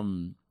 like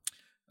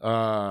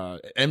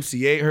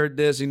MC8 heard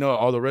this, you know,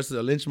 all the rest of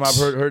the Lynch Mob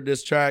heard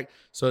this track.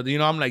 So you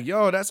know, I'm like,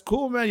 yo, that's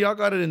cool, man. Y'all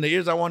got it in the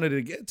ears I wanted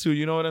to get to,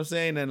 you know what I'm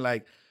saying? And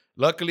like,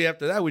 luckily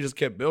after that, we just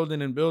kept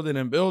building and building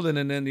and building,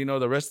 and then you know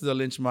the rest of the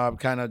Lynch Mob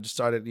kind of just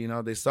started, you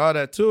know, they saw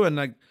that too, and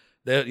like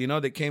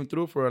they came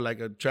through for like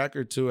a track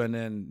or two, and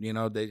then you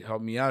know they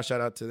helped me out. Shout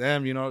out to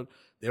them, you know,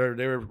 they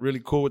were really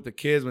cool with the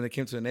kids when they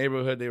came to the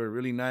neighborhood. They were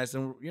really nice,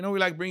 and you know we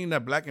like bringing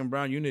that black and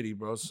brown unity,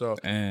 bro. So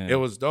it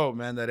was dope,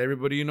 man. That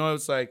everybody, you know,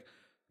 it's like.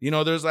 You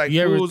know, there's like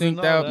you ever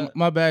think that?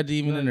 My bad to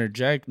even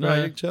interject,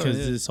 bro, because yeah.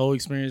 this whole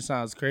experience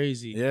sounds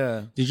crazy.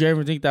 Yeah. Did you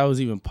ever think that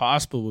was even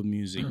possible with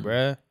music,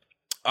 bro?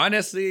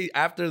 Honestly,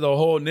 after the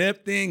whole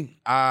Nip thing,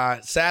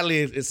 sadly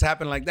it's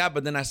happened like that.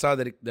 But then I saw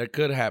that that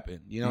could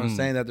happen. You know what I'm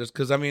saying? That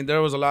because I mean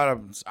there was a lot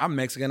of I'm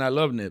Mexican, I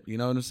love Nip. You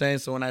know what I'm saying?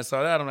 So when I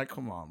saw that, I'm like,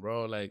 come on,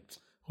 bro, like.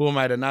 Who am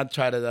I to not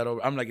try that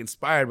over? I'm like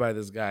inspired by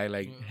this guy,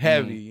 like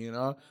heavy, you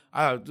know.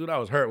 I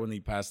was hurt when he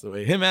passed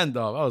away. Him and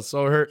Dog, I was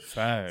so hurt,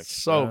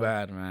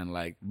 bad, man.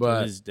 Like, but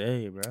to this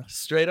day, bro,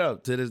 straight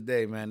up to this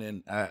day, man.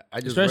 And I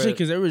just especially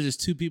because there was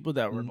just two people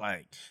that were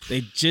like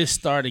they just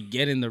started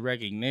getting the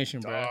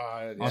recognition,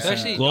 bro.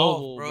 Especially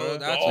global, bro.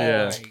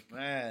 That's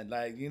man,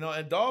 like you know,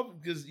 and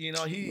Dog because you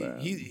know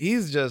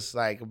he's just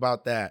like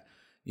about that.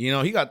 You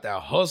know, he got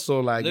that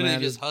hustle, like, literally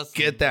man, just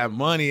get that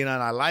money. And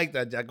I like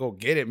that. I go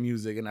get it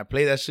music. And I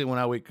play that shit when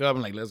I wake up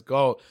and like, let's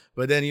go.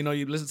 But then, you know,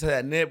 you listen to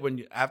that Nip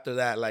when after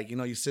that, like, you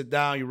know, you sit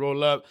down, you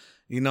roll up,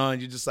 you know, and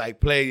you just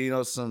like play, you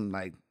know, some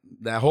like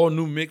that whole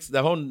new mix,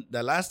 that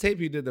last tape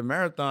he did, the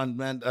marathon,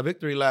 man, a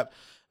victory lap.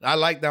 I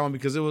like that one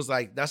because it was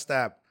like, that's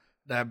that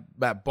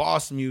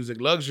boss music,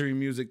 luxury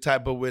music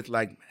type, but with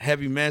like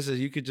heavy message.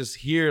 You could just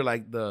hear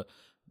like the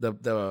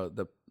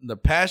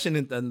passion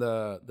and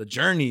the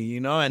journey, you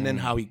know, and then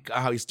how he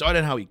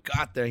started, how he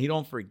got there. He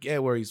don't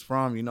forget where he's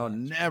from, you know,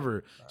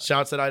 never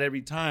shouts it out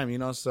every time, you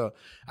know. So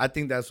I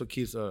think that's what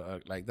keeps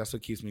that's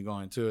what keeps me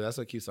going too. That's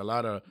what keeps a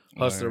lot of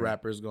hustler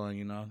rappers going,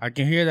 you know. I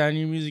can hear that in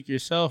your music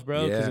yourself,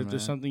 bro. Because if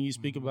there's something you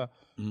speak about,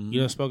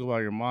 you know, spoke about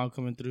your mom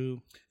coming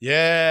through.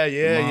 Yeah.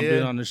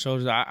 Being on the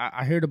shoulders.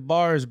 I hear the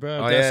bars,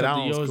 bro. That's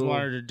something you always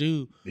wanted to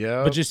do.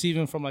 Yeah. But just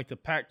even from like the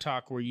pack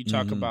talk where you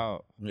talk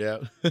about. Yeah.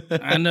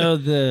 I know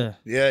the.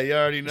 Yeah, you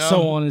already know.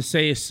 So on and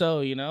say it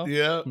so, you know.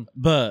 Yeah.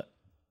 But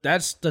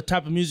that's the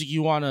type of music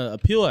you want to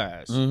appeal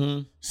as.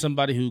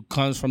 Somebody who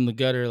comes from the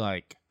gutter,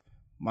 like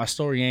my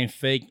story ain't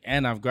fake,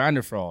 and I've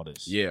grinded for all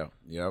this. Yeah.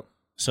 Yep.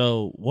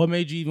 So what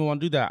made you even want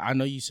to do that? I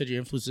know you said your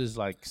influences,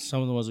 like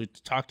some of the ones we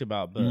talked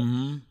about, but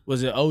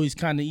was it always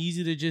kind of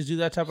easy to just do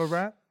that type of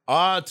rap?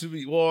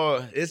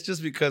 It's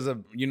just because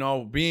of, you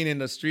know, being in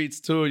the streets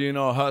too, you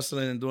know,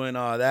 hustling and doing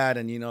all that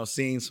and, you know,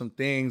 seeing some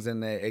things,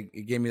 and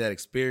it gave me that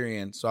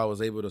experience. So I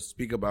was able to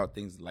speak about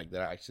things like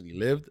that I actually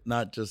lived,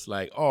 not just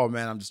like, oh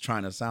man, I'm just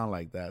trying to sound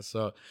like that.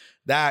 So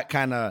that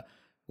kind of,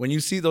 when you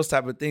see those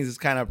type of things, it's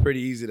kind of pretty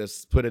easy to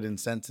put it in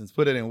sentence,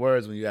 put it in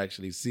words when you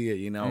actually see it,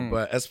 you know.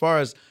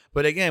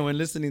 But again, when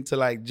listening to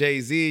like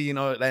Jay-Z, you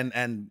know,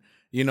 and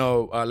you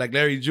know, like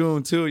Larry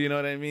June too, you know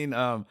what I mean?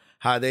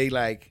 How they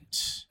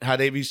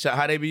be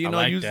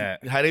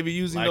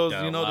using those,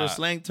 you know, their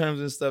slang terms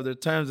and stuff, their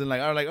terms, and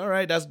like, all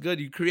right, that's good.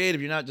 You're creative.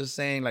 You're not just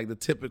saying like the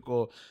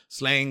typical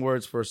slang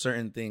words for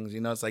certain things.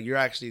 You know, it's like you're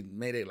actually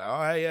made it like, all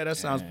right, yeah, that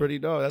sounds pretty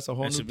dope. That's a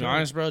whole new to be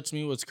honest, bro, to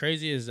me, what's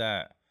crazy is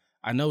that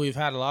I know we've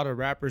had a lot of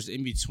rappers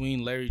in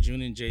between Larry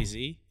June and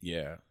Jay-Z.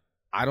 Yeah.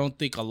 I don't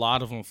think a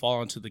lot of them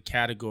fall into the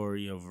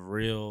category of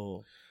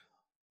real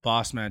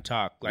boss man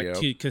talk. Like,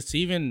 because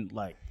even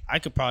like, I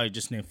could probably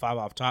just name 5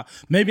 off top.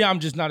 Maybe I'm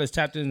just not as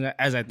tapped in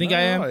as I think I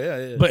am.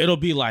 Yeah. But it'll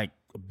be like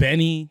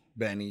Benny,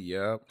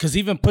 yeah. Because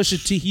even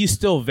Pusha T, he's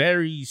still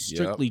very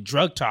strictly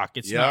drug talk.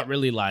 It's not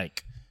really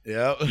like,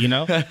 you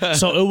know?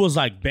 So it was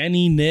like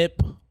Benny,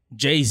 Nip,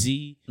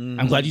 Jay-Z.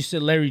 I'm glad you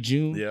said Larry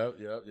June. Yep.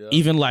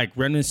 Even like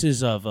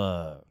reminiscences of,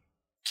 I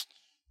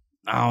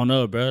don't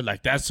know, bro.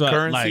 Like that's what,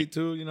 Currency like,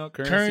 too, you know?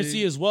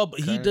 Currency as well. But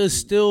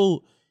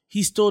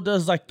he still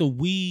does like the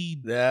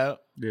weed. Yeah.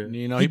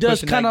 You know, he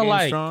does kind of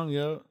like,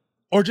 strong,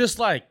 or just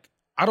like,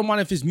 I don't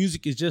mind if his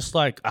music is just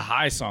like a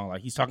high song.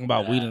 Like he's talking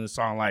about weed in the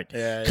song, like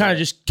kind of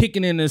just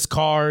kicking in his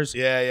cars.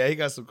 Yeah, he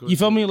got some cool. You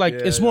feel me? Like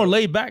it's more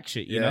laid back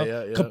shit, you know?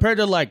 Yeah. Compared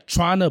to like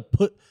trying to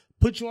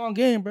put you on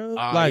game, bro.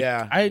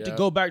 I hate to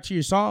go back to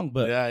your song,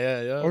 but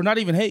or not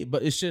even hate,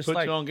 but it's just put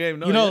like you on game.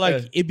 No, you know,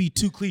 like it'd be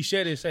too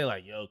cliche to say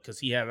like, yo, because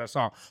he has that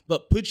song.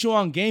 But put you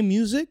on game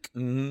music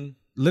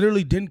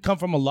literally didn't come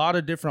from a lot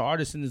of different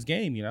artists in this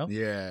game, you know?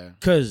 Yeah.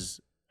 Because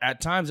at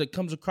times it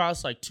comes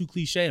across like too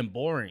cliche and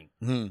boring.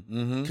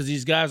 Because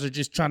these guys are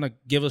just trying to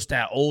give us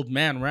that old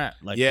man rap.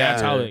 Like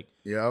that's how it.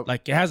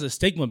 Like it has a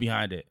stigma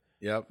behind it.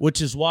 Yep.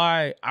 Which is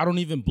why I don't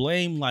even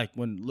blame like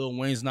when Lil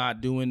Wayne's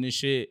not doing this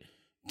shit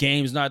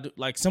Game's not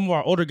like some of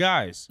our older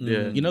guys.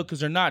 Yeah. You know, because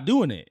they're not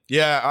doing it.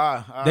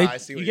 Yeah, They- I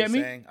see what you you're get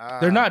me? saying.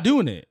 They're not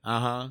doing it.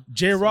 Uh-huh.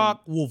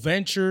 J-Rock will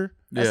venture.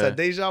 That's Yeah. a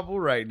deja vu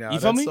right now. You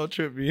feel That's me? so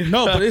trippy.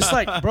 No, but it's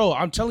like, bro,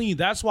 I'm telling you,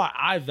 that's why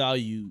I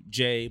value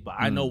Jay, but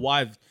I know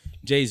why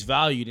Jay's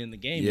valued in the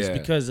game. It's Yeah.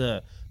 because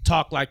of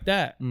talk like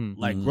that.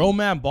 Like grown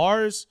man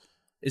bars,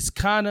 it's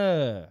kind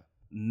of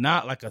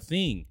not like a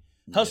thing.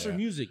 Hustler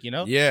music, you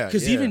know? Yeah,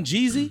 Because yeah. even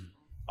Jeezy,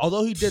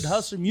 although he did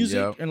hustler music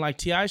Yep. and like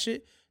T.I.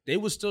 shit, they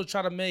would still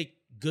try to make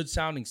good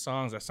sounding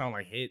songs that sound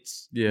like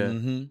hits Yeah.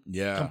 Mm-hmm.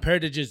 Yeah.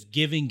 compared to just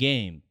giving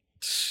game.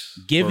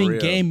 Giving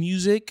real. game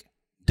music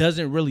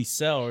doesn't really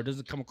sell or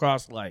doesn't come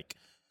across like,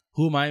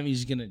 who am I even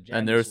just gonna jam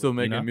And they're this still with,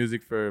 making you know?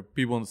 music for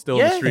people still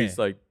in Yeah. the streets.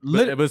 Like,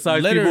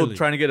 besides Literally. people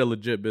trying to get a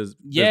legit business.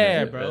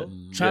 Yeah, bro.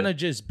 Trying to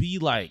just be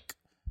like,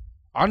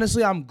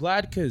 honestly, I'm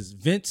glad because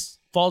Vince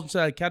falls into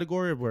that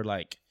category where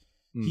like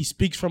he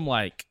speaks from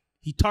like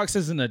he talks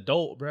as an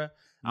adult, bro.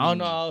 I don't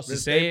know how else to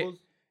Vince say Staples?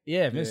 it.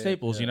 Yeah, Vince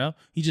Staples. You know,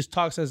 he just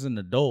talks as an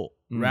adult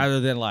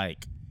rather than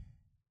like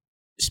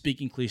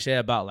speaking cliche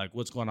about like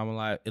what's going on in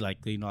my life, like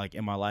you know, like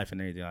in my life and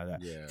everything like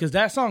that. Yeah. Because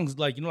that song's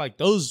like you know, like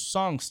those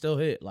songs still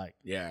hit. Like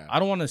Yeah. I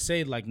don't want to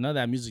say like none of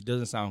that music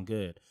doesn't sound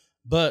good,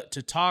 but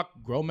to talk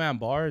grown man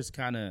bars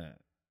kind of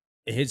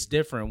it hits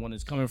different when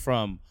it's coming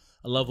from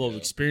a level of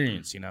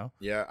experience, you know.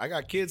 Yeah, I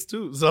got kids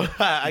too, so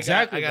I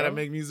Exactly, got to bro.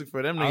 make music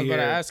for them to I was hear.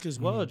 gonna ask as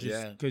well, just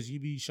Yeah. because you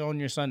be showing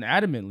your son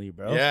adamantly,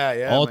 bro.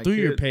 Yeah, all my through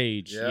your kid.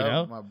 page, Yeah, you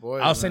know. my boy.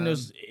 I was saying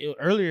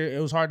earlier,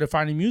 it was hard to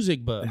find any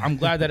music, but I'm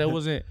glad that it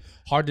wasn't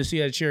hard to see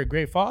that you're a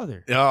great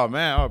father. Oh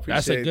man, I appreciate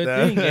That's a good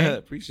that. thing, gang.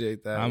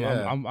 Appreciate that.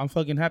 I'm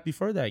fucking happy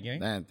for that, gang.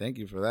 Man, thank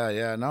you for that.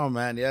 Yeah, no,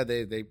 man. Yeah,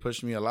 they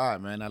push me a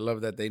lot, man. I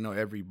love that they know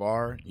every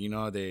bar. You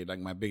know, they like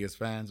my biggest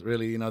fans.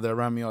 Really, you know, they're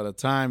around me all the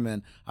time,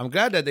 and I'm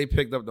glad that they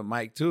picked up the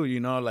mic too. You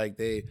know, like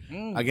they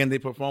again they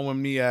performed with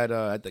me at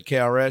the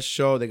KRS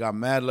show. They got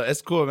mad.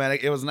 It's cool, man.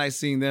 It was nice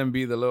seeing them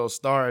be the little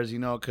stars. You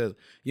know, because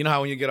you know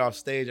how when you get off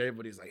stage,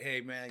 everybody's like,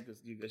 "Hey, man,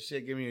 you good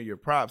shit. Give me your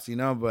props." You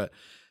know, but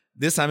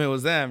this time it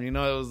was them, you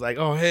know, it was like,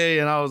 oh, hey.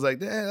 And I was like,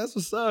 damn, that's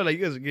what's up. Like,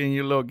 you guys are getting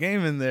your little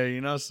game in there,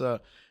 you know? So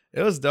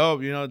it was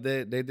dope. You know,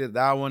 they did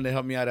that one. They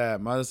helped me out at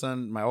my other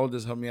son, my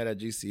oldest helped me out at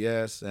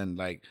GCS. And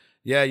like,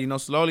 yeah, you know,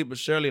 slowly but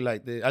surely,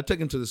 like I took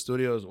them to the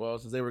studio as well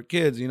since they were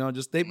kids, you know,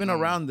 just they've been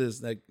around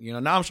this. Like, you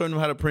know, now I'm showing them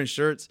how to print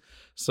shirts.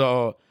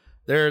 So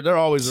they're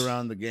always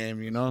around the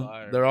game, you know?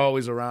 Fire, they're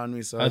always around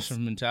me. So That's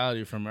from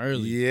mentality from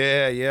early.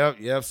 yeah,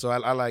 yep. So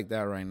I like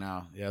that right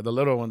now. Yeah, the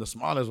little one, the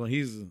smallest one,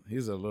 he's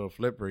a little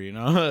flipper, you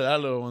know. That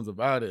little one's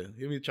about it.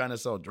 He be trying to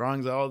sell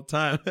drawings all the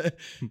time.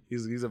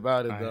 he's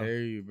about it I though.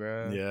 hear you,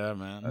 bro. Yeah,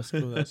 man. That's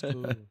cool. That's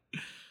cool.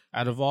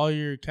 Out of all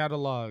your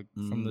catalog,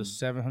 from the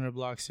 700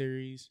 block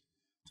series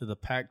to the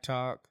Pack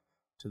Talk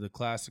to the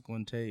classic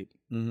one tape,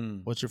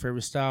 what's your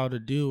favorite style to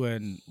do,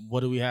 and what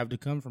do we have to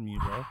come from you,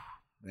 bro?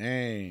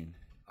 Dang.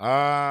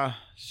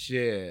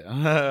 Shit.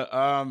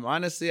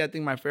 Honestly, I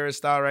think my favorite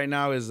style right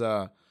now is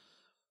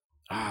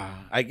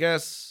I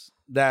guess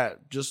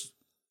that just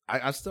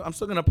I'm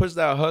still gonna push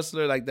that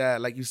hustler like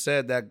that, like you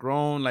said, that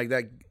grown, like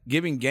that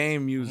giving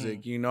game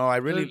music. You know, I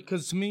really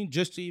Because to me,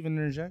 just to even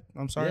interject,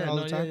 I'm sorry all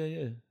the time.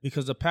 yeah.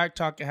 Because the Pack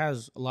Talk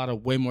has a lot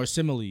of way more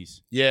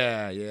similes.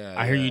 Yeah.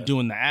 I hear you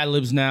doing the ad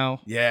libs now.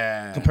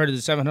 Yeah. Compared to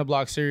the 700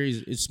 block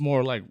series, it's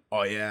more like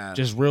Oh yeah.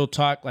 just real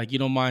talk. Like you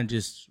don't mind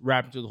just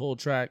rapping through the whole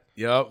track.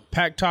 Yep.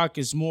 Pack Talk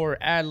is more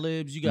ad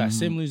libs. You got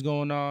similes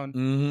going on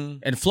Mm-hmm.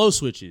 and flow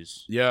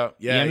switches Yeah.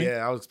 You know what I mean?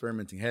 I was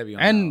experimenting heavy on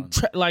that and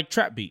one. like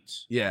trap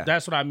beats. Yeah.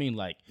 That's what I mean.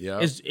 Like Yeah.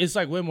 it's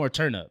like way more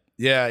turn up.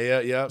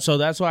 Yeah. So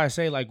that's why I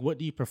say like, what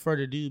do you prefer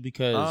to do?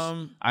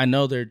 Because I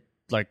know they're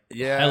like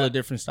hella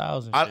different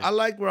styles. And shit. I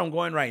like where I'm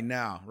going right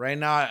now. Right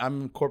now,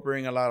 I'm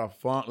incorporating a lot of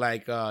funk,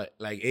 like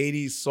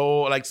 80s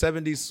soul, like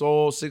 70s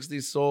soul,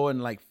 60s soul,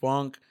 and like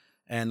funk,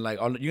 and like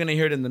you're gonna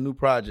hear it in the new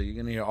project.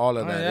 You're gonna hear all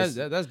of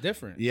that. That's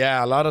different.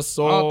 Yeah, a lot of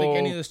soul. I don't think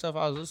any of the stuff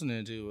I was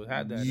listening to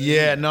had that.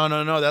 Yeah,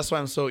 no. That's why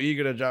I'm so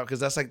eager to drop,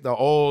 because that's like the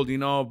old, you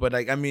know. But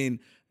like, I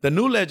mean, the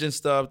new legend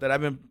stuff that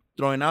I've been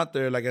throwing out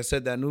there, like I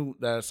said,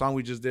 that song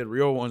we just did,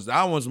 Real Ones,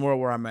 that one's more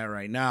where I'm at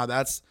right now.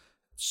 That's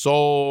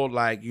soul,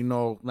 like, you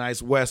know,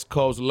 nice West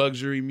Coast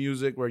luxury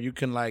music where you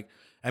can like,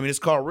 I mean, it's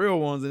called Real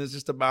Ones, and it's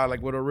just about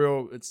like what a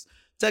real, it's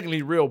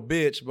technically real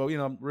bitch, but you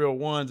know, real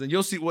ones. And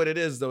you'll see what it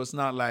is though. It's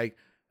not like,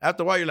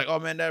 after a while you're like, oh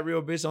man, that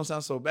real bitch don't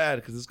sound so bad,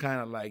 because it's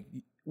kind of like,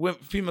 when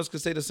females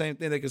could say the same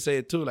thing, they could say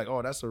it too, like,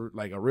 oh, that's a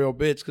real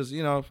bitch, because,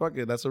 you know, fuck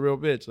it, that's a real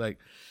bitch. Like,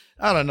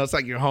 I don't know, it's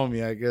like your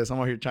homie, I guess. I'm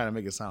out here trying to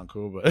make it sound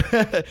cool,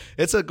 but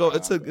it's a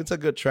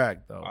good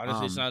track though.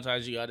 Honestly,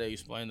 sometimes you gotta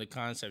explain the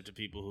concept to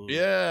people who,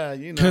 yeah,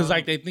 you know, because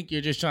like they think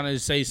you're just trying to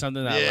say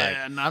something that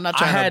like, no, I'm not I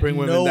trying had to bring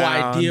women no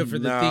down. idea for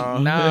the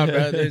thing. Nah,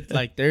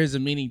 bro, there's a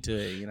meaning to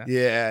it, you know.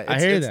 Yeah, I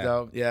hear it's that.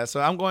 dope. Yeah,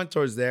 so I'm going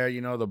towards there, you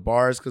know, the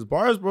bars, because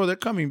bars, bro, they're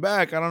coming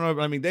back. I don't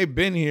know. I mean, they've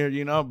been here,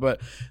 you know, but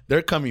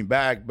they're coming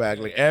back.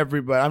 Like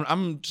everybody,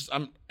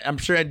 I'm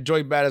sure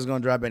Joy Bad is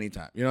gonna drop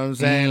anytime. You know what I'm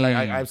saying?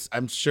 Like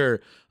I'm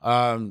sure.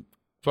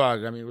 Fuck,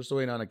 I mean, we're still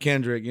waiting on a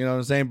Kendrick. You know what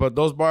I'm saying? But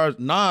those bars,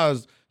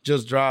 Nas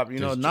just dropped. You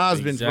know,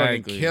 Nas been fucking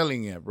exactly.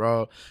 killing it,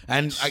 bro.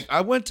 And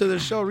I went to the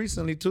show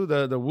recently too,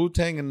 the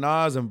Wu-Tang and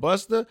Nas and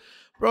Busta.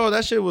 Bro,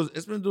 that shit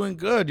it's been doing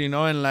good, you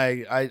know, and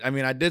like I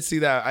mean I did see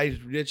that. I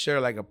did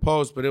share like a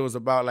post, but it was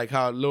about like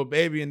how Lil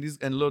Baby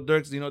and Lil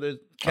Durk's, you know, they're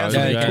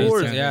canceling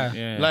tours.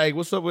 Yeah. Like,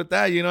 what's up with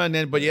that, you know? And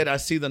then, but yet I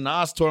see the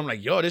Nas tour. I'm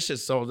like, yo, this shit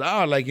sold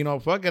out. Like, you know,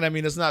 fuck it. I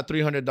mean, it's not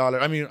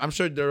 $300. I mean, I'm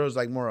sure there was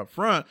like more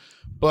upfront,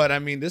 but I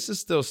mean, this is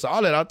still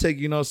solid. I'll take,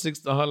 you know,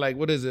 like,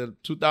 what is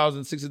it,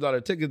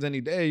 $2,060 tickets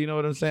any day. You know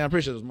what I'm saying? I'm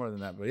pretty sure there's more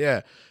than that, but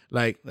yeah,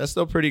 like that's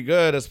still pretty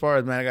good as far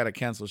as, man, I got to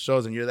cancel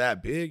shows and you're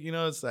that big, you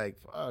know? It's like,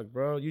 fuck,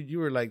 bro, you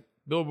were like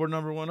Billboard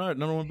number one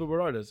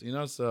Billboard artist, you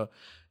know? So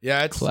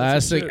yeah, it's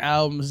classic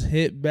albums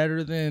hit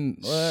better than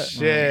what?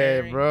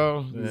 Shit,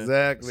 bro. Yeah.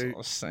 Exactly. That's what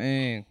I'm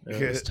saying.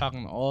 It's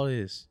talking all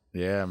this.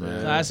 Yeah,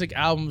 man. Classic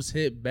albums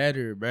hit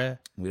better, bruh.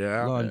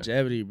 Yeah.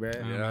 Longevity, bruh.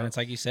 Yeah. Man, it's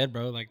like you said,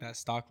 bro. Like that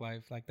stock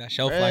life, like that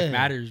shelf life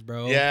matters,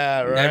 bro.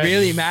 Yeah, right. That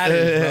really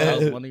matters, bro. That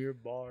was one of your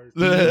bars.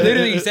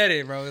 Literally, you said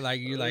it, bro. Like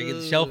you, like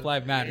it's shelf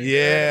life matters.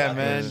 Yeah,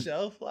 man.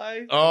 Shelf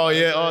life. Oh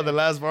yeah. Oh, the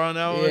last bar on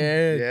that one.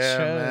 Yeah,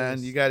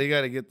 man. You got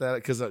to get that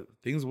because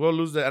things will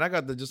lose that. And I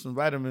got just some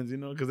vitamins, you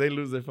know, because they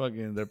lose their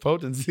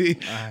potency.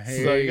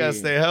 So you gotta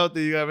stay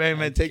healthy. You gotta,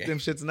 man, take them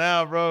shits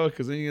now, bro,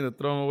 because then you're gonna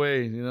throw them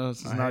away. You know,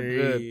 it's not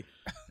good.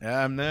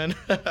 Yeah, man.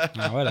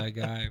 What a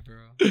guy,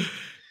 bro.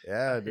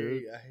 Yeah,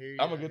 dude. I hear you.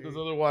 I'm gonna get this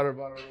other water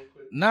bottle real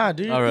quick. Nah,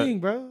 do your thing,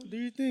 bro. Do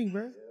your thing,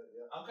 bro.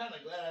 I'm kind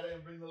of glad I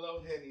didn't bring the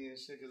little Henny and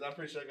shit because I'm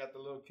pretty sure I got the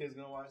little kids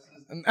gonna watch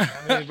this.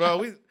 I mean, bro,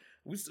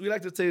 we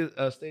like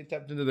to stay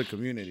tapped into the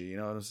community. You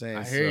know what I'm saying?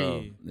 I hear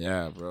you.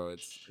 Yeah, bro,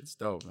 it's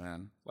dope,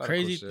 man.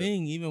 Crazy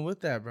thing, even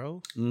with that,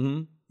 bro.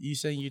 Mm-hmm. You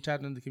saying you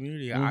tapped into the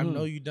community. Mm-hmm. I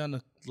know you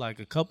done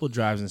a couple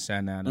drives in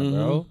Santa Ana,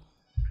 bro.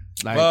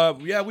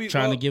 Like we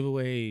trying to give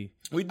away.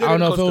 We did. I don't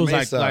know if it was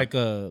Mesa.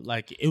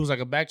 like it was like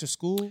a back to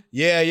school.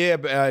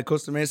 Yeah,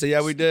 Costa Mesa.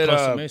 Yeah, we did.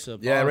 Costa Mesa,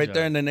 right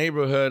there in the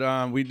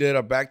neighborhood. We did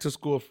a back to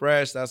school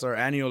fresh. That's our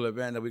annual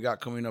event that we got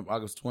coming up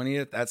August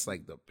 20th. That's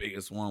like the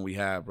biggest one we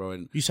have, bro.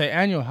 And you say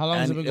annual? How long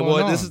has it been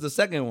going on? This is the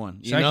second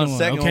one. Second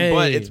one,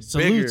 but it's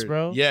Salutes, bigger,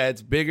 bro. Yeah,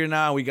 it's bigger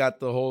now. We got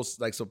the whole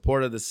like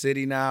support of the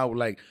city now.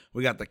 Like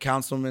we got the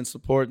councilman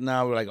support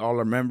now. We're like all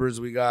our members.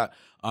 We got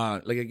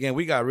like again,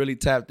 we got really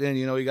tapped in.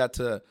 You know, we got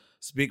to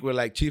speak with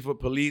like chief of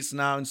police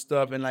now and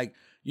stuff, and like,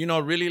 you know,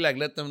 really like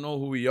let them know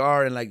who we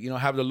are, and like, you know,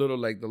 have the little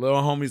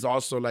homies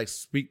also like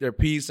speak their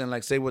piece and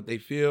like say what they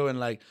feel, and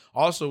like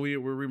also we're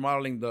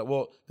remodeling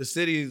the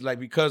city is like,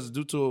 because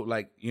due to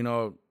like, you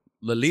know,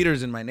 the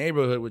leaders in my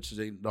neighborhood, which is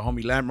the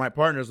homie my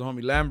partners, the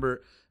homie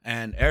Lambert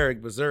and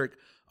Eric Berserk,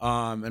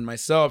 and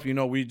myself, you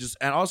know,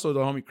 and also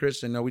the homie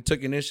Christian, you know, we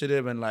took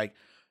initiative and like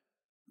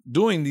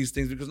doing these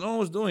things because no one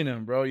was doing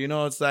them, bro. You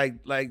know, it's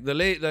like the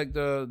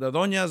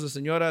doñas,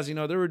 the señoras, you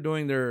know, they were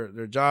doing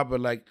their job,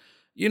 but like,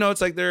 you know, it's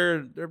like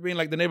they're being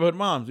like the neighborhood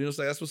moms. You know, it's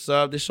like that's what's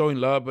up. They're showing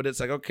love, but it's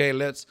like, okay,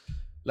 let's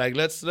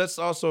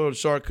also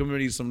show our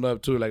community some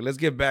love too. Like, let's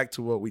get back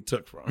to what we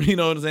took from. You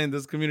know what I'm saying?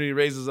 This community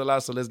raises a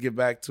lot, so let's get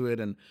back to it.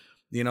 And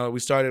you know, we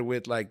started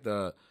with like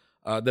the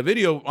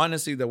video.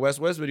 Honestly, the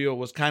West video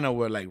was kind of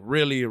what like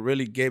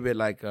really gave it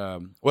like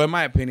in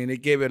my opinion,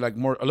 it gave it like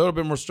a little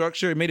bit more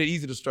structure. It made it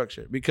easy to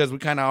structure because we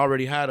kind of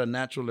already had a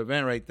natural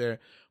event right there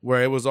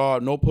where it was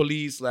all no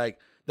police. Like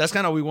that's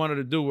kind of what we wanted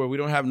to do, where we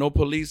don't have no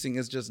policing.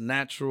 It's just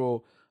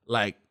natural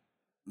like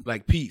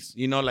peace.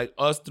 You know, like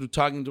us through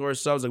talking to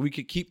ourselves, like we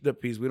could keep the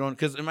peace. We don't,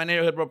 because in my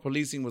neighborhood, bro,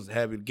 policing was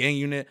heavy. Gang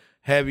unit,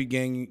 heavy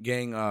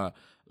gang.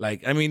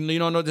 Like, I mean, you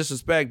know, no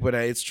disrespect, but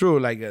it's true.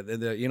 Like,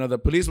 you know, the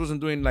police wasn't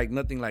doing like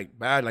nothing like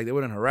bad. Like they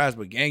wouldn't harass,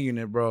 but gang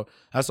unit, bro,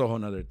 that's a whole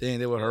nother thing.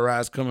 They would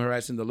come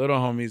harassing the little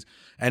homies,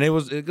 and it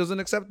was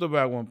unacceptable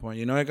at one point.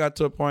 You know, it got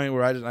to a point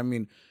where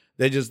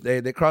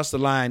they crossed the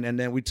line, and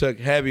then we took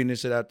heavy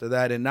initiative after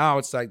that, and now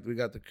it's like we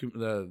got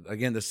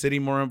the city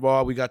more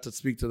involved. We got to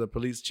speak to the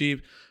police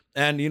chief,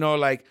 and you know,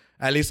 like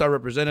at least our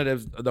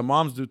representatives, the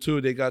moms do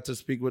too. They got to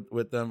speak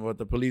with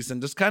the police,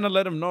 and just kind of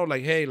let them know,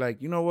 like, hey, like,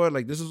 you know what,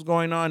 like this is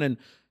going on, and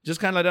just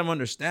kind of let them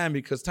understand,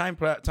 because time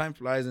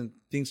flies and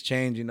things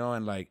change, you know,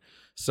 and like,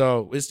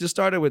 so it's just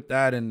started with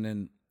that,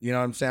 and you know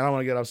what I'm saying? I don't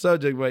want to get off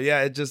subject, but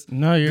yeah, it just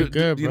no, you're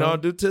good, bro. You know,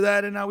 due to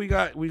that, and now we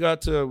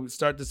got to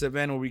start this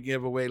event where we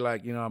give away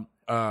like, you know,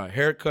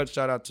 haircuts.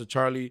 Shout out to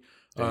Charlie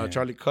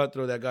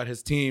Cutthroat that got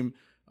his team.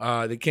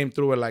 They came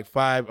through with like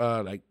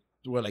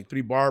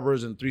 3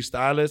 barbers and 3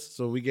 stylists.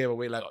 So we gave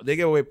away they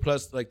gave away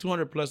plus like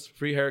 200 plus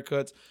free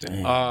haircuts.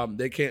 Damn.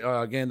 They came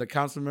again. The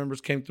council members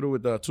came through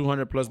with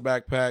 200 plus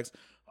backpacks.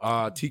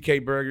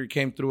 TK Burger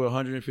came through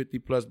 150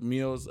 plus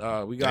meals.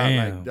 We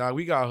got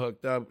we got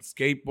hooked up.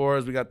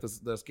 Skateboards. We got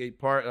the skate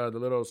park, the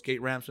little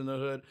skate ramps in the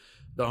hood.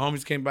 The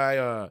homies came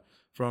by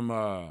from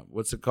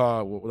what's it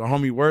called? The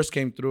homie Worst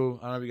came through.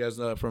 I don't know if you guys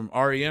know, from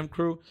REM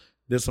crew.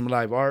 Did some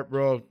live art,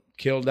 bro.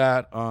 Killed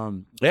that.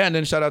 And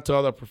then shout out to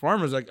all the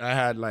performers. Like I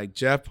had like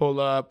Jeff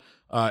pull up,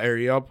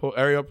 Ariel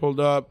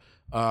pulled up.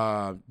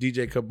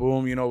 DJ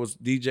Kaboom, you know, was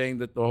DJing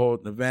the whole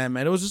event,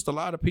 man. It was just a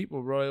lot of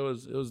people, bro.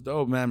 It was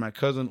dope, man. My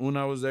cousin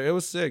Una was there. It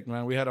was sick,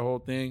 man. We had a whole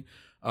thing.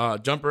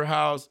 Jumper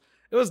House.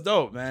 it was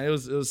dope, man. It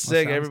was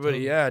sick. Everybody,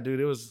 dope. Yeah, dude.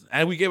 It was,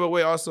 and we gave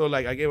away also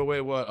like I gave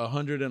away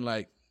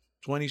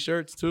 120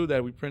 shirts too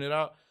that we printed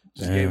out.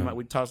 Just gave them out.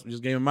 We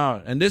just gave them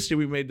out. And this year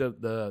we made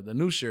the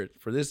new shirt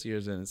for this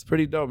year's, and it's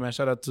pretty dope, man.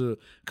 Shout out to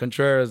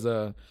Contreras,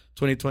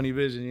 2020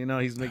 Vision. You know,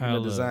 he's making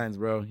the designs,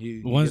 bro.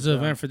 When's the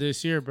event for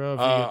this year, bro?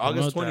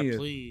 August 20th. That,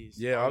 please.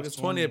 Yeah,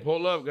 August 20th.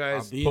 Pull up,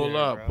 guys. Pull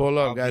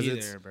up, guys.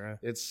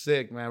 It's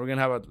sick, man. We're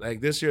gonna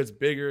have this year. It's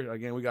bigger.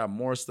 Again, we got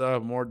more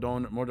stuff, more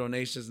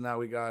donations. Now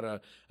we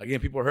got again,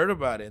 people heard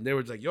about it and they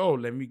were just like, "Yo,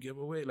 let me give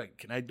away. Like,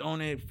 can I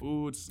donate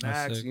food,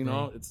 snacks? Sick, you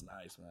know, man. It's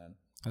nice, man.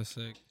 That's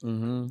sick.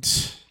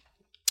 Mm-hmm.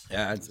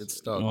 Yeah,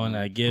 it's dope. On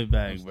that give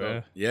back, bro.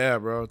 Dope. Yeah,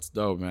 bro, it's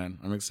dope, man.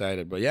 I'm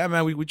excited. But yeah,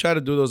 man, we try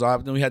to do those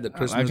often. We had the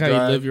Christmas drive. Like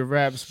how you live your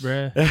raps,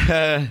 bro. We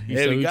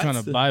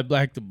trying to buy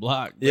back the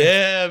block, bro.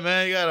 Yeah,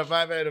 man, you gotta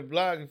buy back the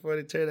block before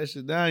they tear that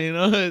shit down. You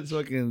know, it's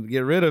fucking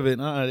get rid of it.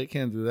 No, they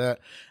can't do that.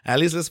 At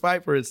least let's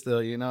fight for it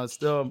still. You know, it's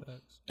still.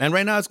 And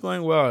right now it's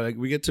going well. Like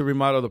we get to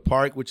remodel the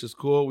park, which is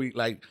cool. We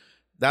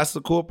that's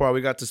the cool part.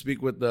 We got to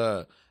speak with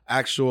the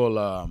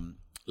actual.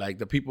 Like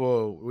the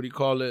people, what do you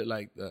call it?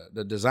 Like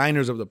the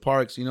designers of the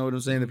parks, you know what I'm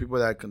saying? The people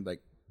that can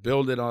like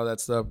build it, all that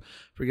stuff.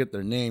 Forget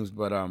their names,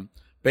 but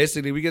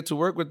basically we get to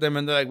work with them,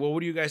 and they're like, well, what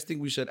do you guys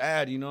think we should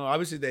add? You know,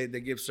 obviously they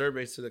give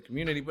surveys to the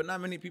community, but not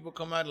many people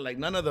come out and like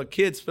none of the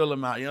kids fill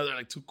them out. You know, they're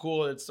like too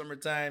cool. It's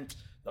summertime.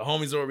 The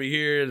homies over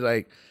here,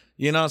 like,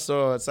 you know,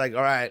 so it's like,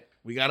 all right,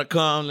 we gotta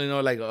come. You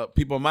know, like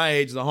people my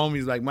age, the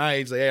homies like my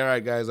age, like, hey, all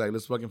right, guys, like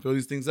let's fucking fill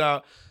these things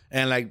out.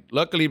 And like,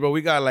 luckily, bro,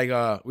 we got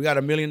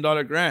 $1 million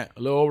grant,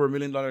 a little over $1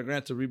 million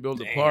grant to rebuild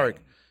the park.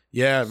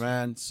 Yeah,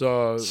 man.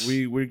 So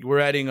we're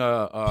adding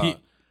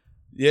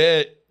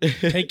yeah.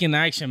 Taking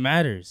action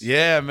matters.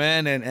 Yeah,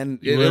 man, and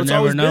it's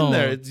always been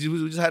there.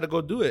 We just had to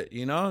go do it,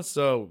 you know.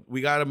 So we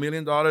got $1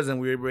 million,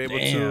 and we were able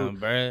to.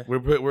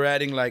 Bruh. We're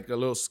adding like a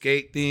little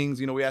skate things.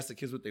 You know, we asked the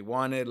kids what they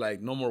wanted, like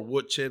no more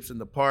wood chips in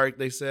the park.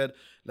 They said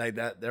like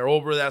that they're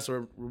over that,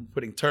 so we're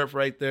putting turf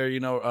right there. You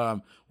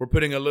know, we're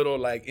putting a little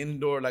like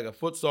indoor, like a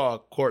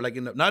futsal court, like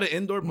not an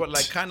indoor, but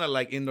like kind of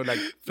like indoor, like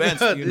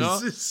fence. You know,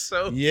 this is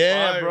so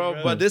fire,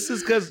 bro. But this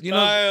is because you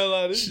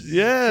know,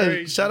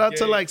 shout out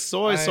to like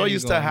Soy. Soy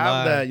used to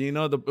have that. You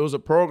know, it was a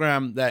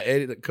program that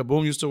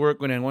Kaboom used to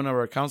work with, and one of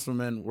our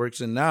councilmen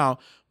works in now.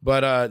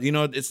 But, you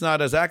know, it's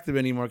not as active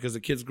anymore because the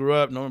kids grew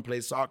up. No one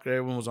plays soccer.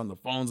 Everyone was on the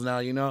phones now,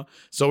 you know.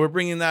 So we're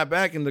bringing that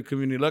back in the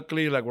community.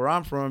 Luckily, like where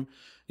I'm from,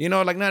 you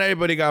know, like not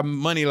everybody got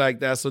money like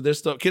that. So there's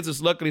still kids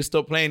are luckily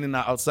still playing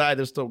outside.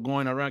 They're still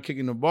going around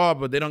kicking the ball,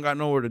 but they don't got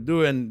nowhere to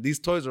do it. And these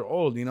toys are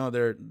old, you know.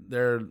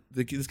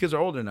 These kids are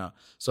older now.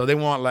 So they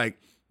want like,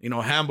 you know,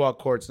 handball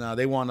courts now.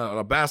 They want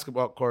a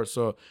basketball court.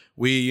 So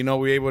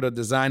we're able to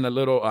design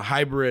a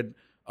hybrid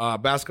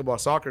basketball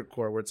soccer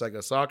court where it's like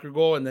a soccer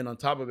goal, and then on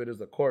top of it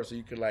is a court, so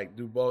you could like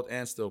do both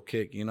and still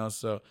kick, you know.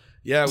 So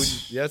yeah,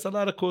 it's a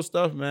lot of cool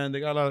stuff, man. They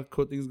got a lot of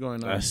cool things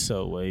going on. That's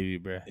so wavy,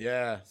 bro.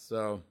 Yeah,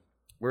 so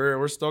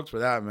we're stoked for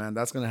that, man.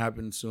 That's gonna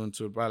happen soon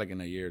too, probably like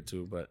in a year or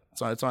two, but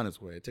it's on its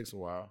way. It takes a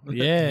while.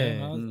 Yeah,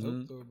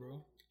 dope though,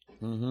 bro.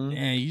 Mm-hmm.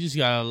 Man, you just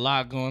got a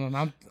lot going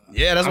on.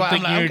 That's why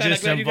I'm kind of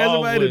glad you guys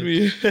invited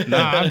me.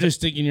 I'm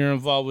just thinking you're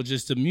involved with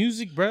just the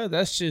music, bro.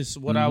 That's just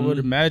what I would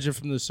imagine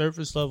from the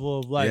surface level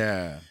of like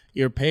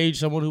your page,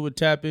 someone who would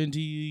tap into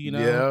you, you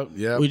know.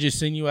 Yeah. We just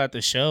seen you at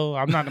the show.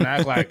 I'm not gonna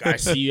act like I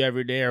see you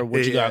every day or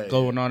what you got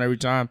going on every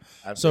time.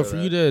 So for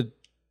you to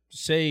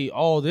say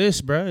all this,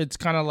 bro, it's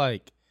kind of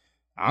like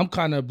I'm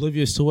kind of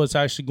oblivious to what's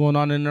actually going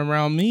on in and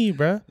around me,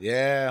 bro.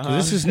 Yeah.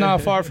 This is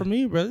not far from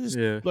me, bro. This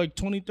is like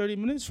 20, 30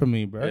 minutes from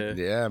me, bro.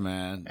 Yeah,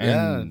 man.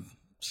 And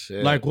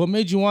shit. Like, what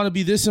made you want to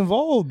be this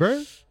involved,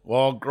 bro?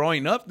 Well,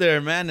 growing up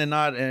there, man,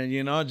 and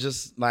you know,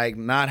 just like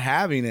not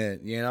having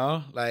it, you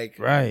know, like,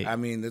 right. I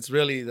mean, that's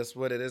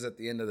what it is at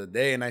the end of the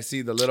day. And I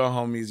see the little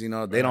homies, you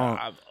know, they don't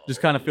just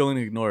kind of feeling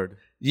ignored.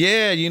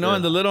 Yeah, you know,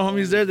 and the little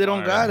homies there, they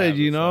don't got it,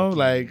 you know,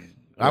 like.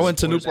 I went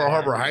to Newport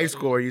Harbor High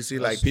School where you see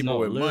like people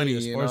with money,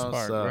 you know.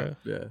 Park, so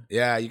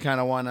yeah, you kind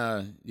of want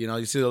to, you know,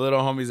 you see the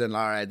little homies and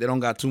all right, they don't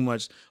got too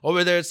much.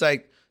 Over there, it's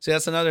like, see,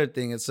 that's another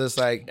thing. It's just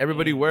like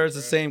everybody wears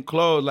the same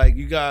clothes. Like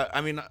you got,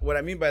 I mean, what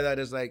I mean by that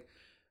is like,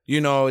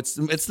 you know, it's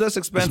less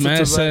expensive. This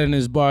man said in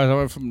his bars, I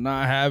went from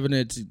not having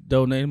it to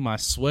donating my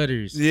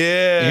sweaters.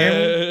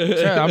 Yeah. You hear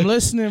me? I'm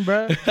listening,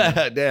 bro.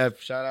 Damn,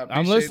 shout out.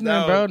 I'm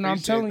listening, bro, and I'm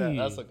telling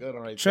you. That's a good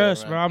one right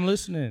Trust, there, bro, I'm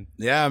listening.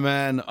 Yeah,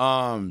 man.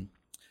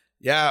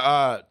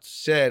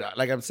 Shit.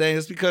 Like I'm saying,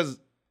 it's because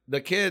the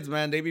kids,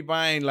 man, they be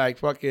buying like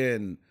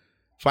fucking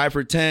 5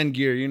 for 10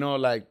 gear, you know,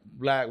 like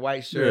black,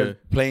 white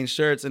shirt, plain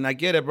shirts, and I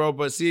get it, bro.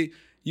 But see,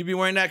 you be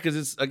wearing that because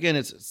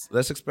it's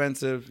less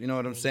expensive. You know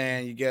what I'm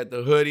saying? You get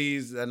the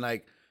hoodies and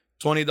like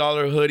 $20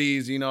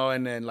 hoodies, you know,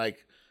 and then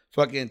like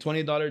fucking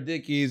 $20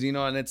 Dickies, you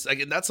know, and it's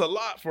like that's a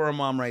lot for a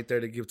mom right there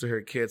to give to her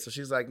kids. So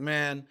she's like,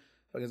 man,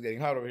 fucking it's getting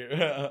hot over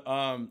here.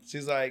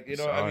 She's like, you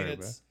know, sorry, I mean,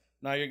 it's. Bro.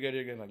 No, you're good.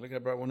 You're good. Like, look, I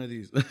brought one of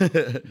these.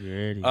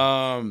 You're ready.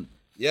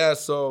 Yeah.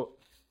 So,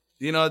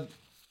 you know,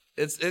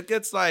 it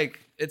gets like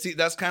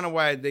that's kind of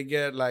why they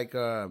get like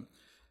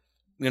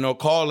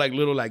called like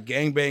little like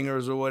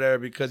gangbangers or whatever,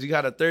 because you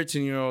got a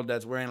 13-year-old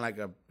that's wearing like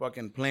a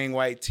fucking plain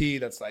white tee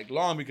that's like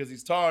long because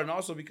he's tall, and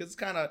also because it's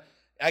kind of,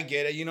 I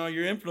get it,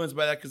 you're influenced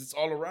by that because it's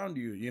all around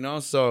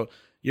you, so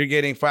you're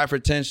getting 5 for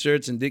 10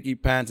 shirts and Dickie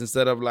pants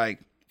instead of like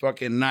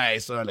fucking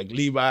nice or like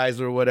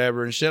Levi's or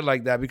whatever and shit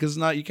like that, because it's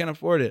not, you can't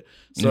afford it.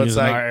 So it's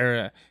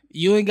like,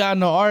 you ain't got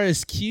no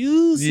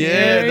RSQs.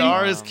 Yeah, the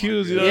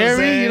RSQs. You know what I'm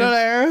saying? You know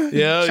that era?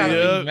 Yeah, Trying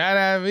yeah. to be mad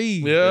at me.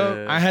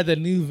 Yeah. I had the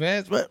new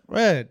Vans, but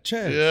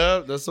Chad.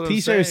 Yeah, that's what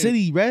T-shirt I'm saying.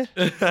 City,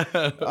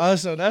 bruh.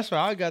 Also, that's why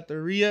I got the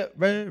re-up,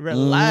 bruh.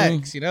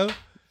 Relax,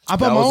 I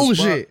bought my own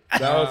shit.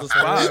 That was the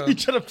spot. You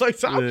trying to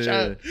flex? I'm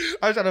trying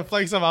to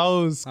flex on my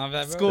own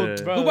school,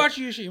 bro. Who bought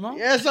you your shit, your mom?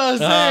 Yeah, that's what I'm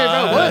saying,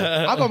 bro. What?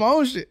 I bought my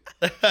own shit.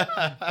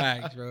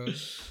 Thanks, bro.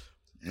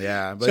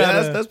 Yeah, but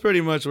that's pretty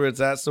much where it's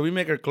at. So we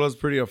make our clothes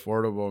pretty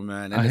affordable,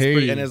 man. And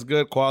it's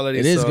good quality.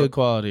 It is good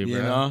quality, bro.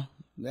 You know?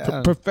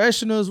 Yeah.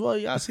 Professional as well.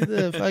 Y'all see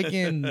the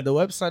fucking the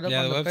website up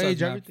on the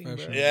page, everything,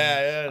 bro.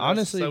 Yeah.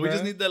 Honestly, so we bro.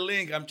 just need the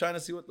link. I'm trying to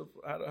see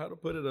how to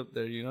put it up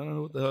there. I don't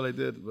know what the hell I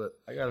did, but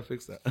I gotta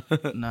fix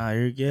that. Nah,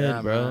 you're good,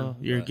 Yeah, bro. man.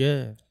 You're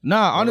good.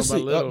 Nah, honestly,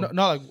 little.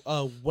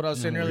 what I was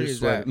saying earlier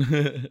is that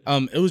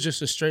that. it was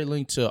just a straight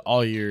link to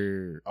all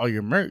your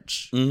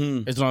merch.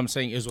 Mm-hmm. Is what I'm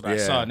saying. Is what I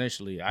Yeah. saw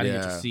initially. I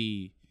didn't get Yeah. to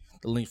see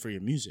the link for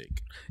your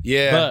music.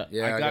 Yeah, But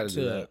yeah, I got gotta do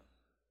to. that.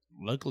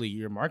 Luckily,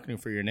 you're marketing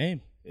for your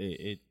name.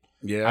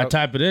 Yeah, I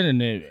type it in and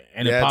it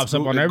Yeah, pops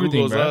up on it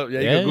everything, Googles bro. up.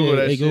 Yeah, you can Google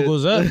that it shit.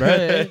 Googles up, bro.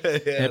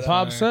 Yeah, It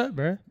pops up,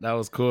 bro. That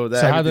was cool. So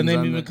how the everything's name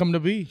on even there. come to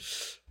be?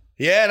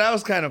 Yeah, that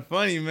was kind of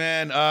funny,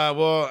 man.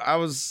 Well, I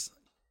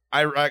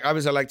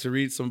obviously like to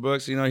read some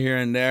books, here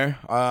and there.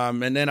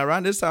 And then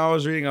around this time, I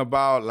was reading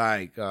about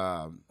I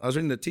was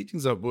reading the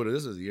Teachings of Buddha.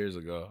 This was years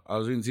ago. I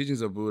was reading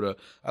Teachings of Buddha.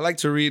 I like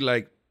to read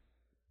I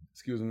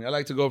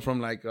like to go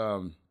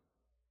from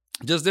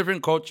just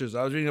different cultures.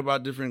 I was reading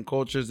about different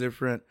cultures,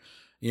 different,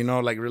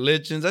 like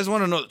religions. I just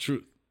want to know the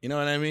truth. You know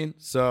what I mean?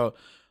 So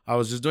I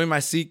was just doing my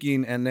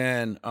seeking, and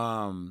then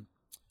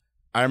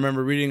I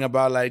remember reading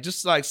about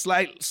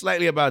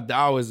slightly about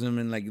Taoism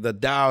and like the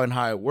Tao and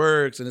how it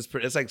works, and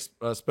it's like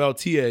spelled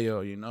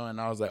Tao,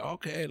 and I was like,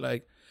 okay,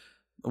 like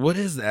what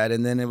is that?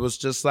 And then it was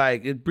just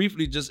like it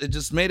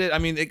just made it. I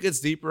mean, it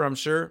gets deeper, I'm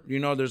sure.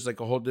 There's like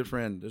a whole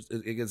different.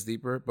 It gets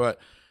deeper, but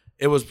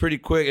it was pretty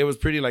quick. It was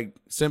pretty like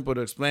simple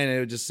to explain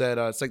it. It just said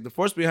it's like the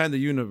force behind the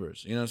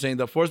universe. You know what I'm saying?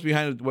 The force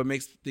behind what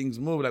makes things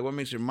move, like what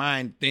makes your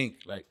mind think,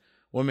 like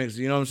what makes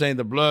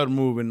the blood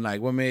move, and like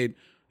what makes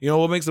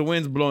the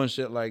winds blow and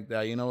shit like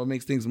that. What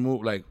makes things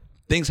move, like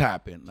things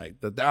happen,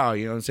 like the Tao.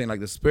 You know what I'm saying? Like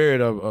the spirit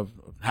of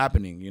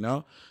happening.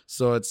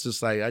 So it's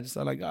just like I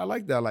thought I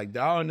like that, like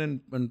Tao, and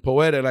then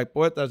Poeta, like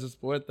Poeta is just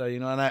Poeta.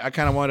 And I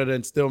kind of wanted to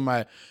instill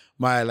my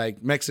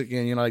like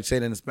Mexican, like say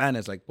it in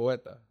Spanish, like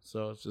Poeta.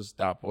 So it's just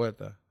Doa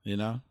Poeta.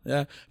 Yeah.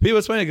 People,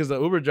 it's funny because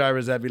the Uber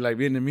drivers that be like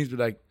Vietnamese be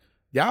like,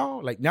 Yao,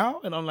 like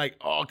Yao, and I'm like,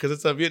 oh, because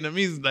it's a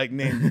Vietnamese like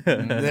name.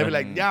 And they be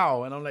like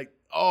Yao, and I'm like,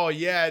 oh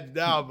yeah, it's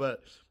Yao,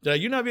 but they're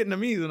like, you're not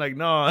Vietnamese. I'm like,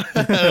 no,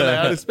 like,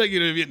 I expect you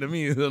to be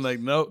Vietnamese. I'm like,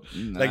 nope.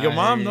 Like your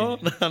mom, no.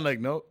 I'm like,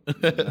 nope.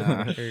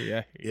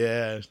 Yeah,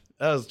 that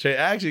was true. I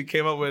actually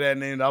came up with that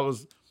name. I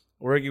was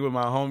working with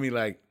my homie,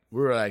 like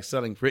we were like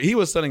selling fridge. He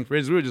was selling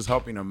fridge. We were just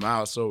helping him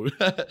out. So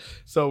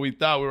we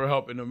thought we were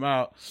helping him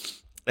out,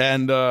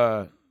 and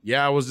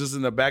I was just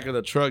in the back of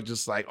the truck,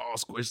 just like all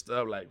squished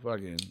up, like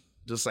fucking,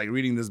 just like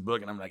reading this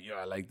book, and I'm like, yo,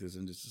 I like this,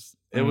 and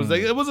it was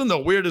like it wasn't the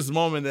weirdest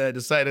moment that I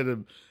decided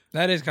to.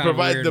 That is kind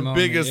provide of the moment,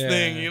 biggest yeah.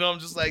 thing, I'm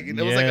just like, it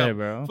was like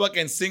a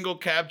fucking single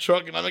cab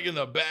truck, and I'm like in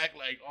the back,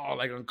 like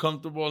like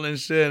uncomfortable and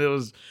shit. It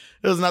was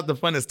not the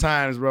funnest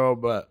times, bro,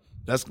 but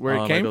that's where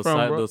it came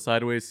from, bro. Those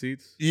sideways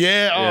seats.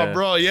 Yeah,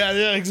 bro,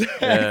 yeah,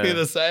 exactly. Yeah.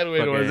 The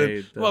sideways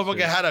ones. Motherfucker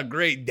had a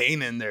Great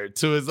Dane in there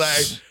too. It's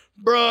like,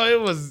 bro,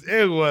 it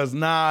was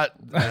not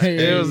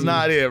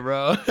it,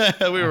 bro.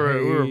 we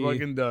were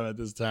fucking done at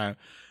this time,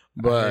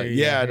 but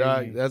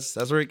dog,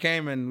 that's where it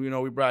came, and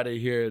we brought it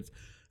here.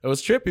 It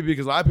was trippy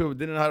because a lot of people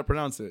didn't know how to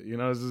pronounce it.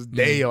 It's just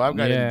Deo. I've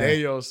got it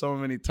Deo so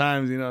many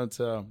times,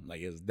 to like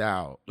it's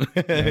Dao.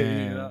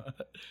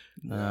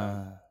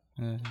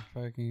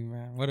 Fucking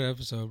man, what an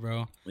episode,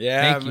 bro.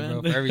 Yeah, thank man.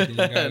 you, bro, for everything.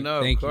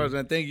 No, thank of course, you.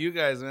 man. Thank you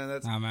guys, man.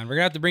 Nah, man, we're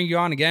gonna have to bring you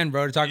on again,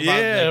 bro, to talk about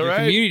the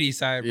community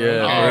side, bro.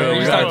 Yeah,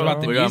 we talked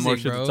about the we music, got more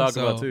shit bro, to talk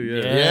about too.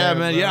 Yeah,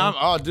 man.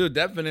 Yeah, dude,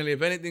 definitely.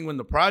 If anything, when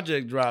the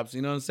project drops,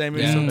 you know what I'm saying?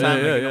 Maybe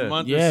sometime in a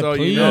month or so,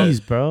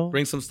 please, bro.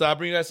 Bring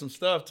you guys some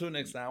stuff too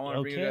next time. I want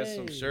to bring you guys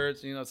some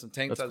shirts, some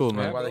tank tops. That's cool,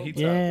 man. While the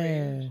heat's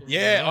out.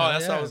 Yeah. Oh,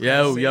 that's how.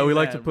 Yeah, we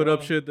like to put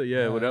up shit.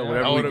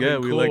 Whatever we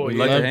get, we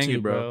like to hang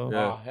it, bro.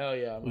 Oh hell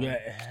yeah, man.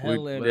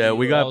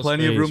 We got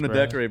plenty of room to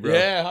decorate, bro.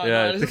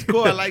 Yeah. This is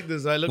cool. I like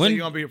this. It looks like you're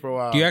gonna be here for a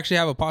while. Do you actually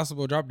have a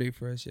possible drop date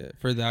for us yet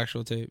for the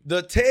actual tape?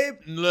 The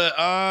tape,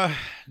 no,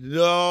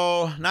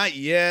 not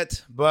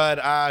yet.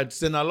 But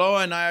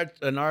Sinaloa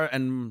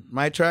and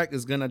my track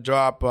is gonna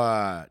drop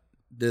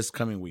this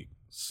coming week.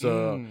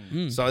 So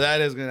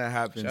that is gonna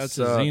happen. Shout out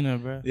to Zena,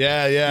 bro.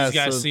 Yeah. You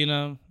guys seen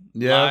him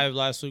live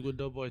last week with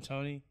Doughboy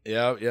Tony.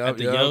 Yeah. At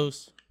the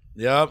Yo's.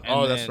 Yep.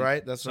 And That's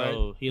right. That's right.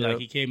 So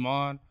he came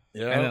on.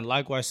 Yeah. And then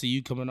likewise to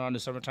you coming on the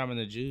Summertime in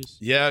the Juice.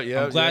 Yeah.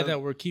 I'm glad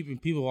that we're keeping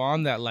people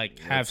on that like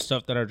have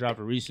stuff that are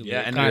dropping recently.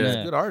 Yeah, and he's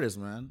a good artist,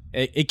 man.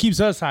 It keeps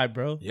us high,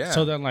 bro. Yeah.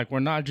 So then like we're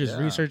not just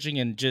researching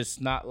and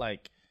just not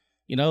like,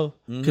 you know,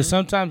 because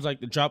sometimes like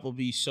the drop will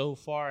be so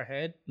far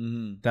ahead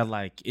that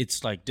like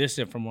it's like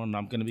distant from when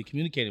I'm gonna be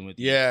communicating with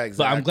you. Yeah,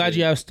 exactly. But I'm glad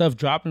you have stuff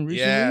dropping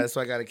recently. Yeah, that's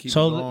why I gotta keep it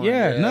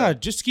going.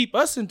 Just keep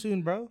us in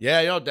tune, bro.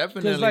 Yeah,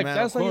 definitely. Because like man,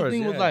 that's like the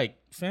thing with like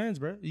fans,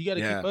 bro. You got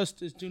to keep us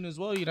in tune as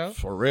well, you know?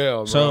 For real,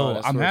 bro.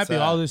 So I'm happy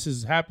all this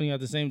is happening at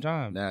the same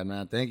time. Yeah,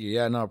 man. Thank you.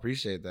 Yeah, no,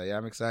 appreciate that. Yeah,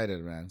 I'm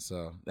excited, man.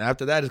 So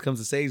after that, it comes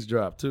the Sage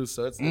drop, too.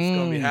 So it's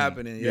going to be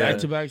happening. Yeah.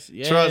 Back-to-backs.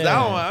 Yeah. Trust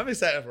that one. I'm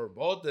excited for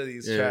both of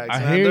these tracks, I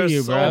man. hear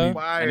you, so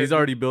bro. And he's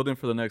already building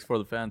for the next for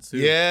the fans, too.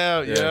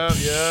 Yeah.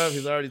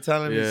 He's already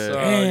telling me so,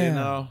 you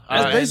know.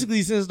 That's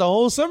basically since the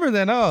whole summer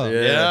then, huh?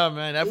 Yeah,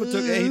 man. That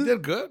took, he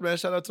did good, man.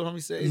 Shout out to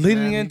homie Sage,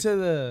 leading into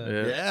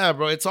the... Yeah,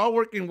 bro. It's all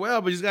working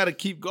well, but you just got to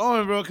keep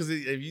going, bro, because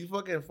if you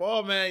fucking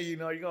fall, man, you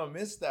know, you're going to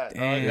miss that.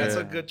 That's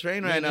a good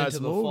train right now. It's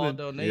moving.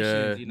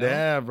 Donations, you know?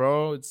 Yeah,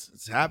 bro.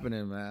 It's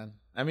happening, man.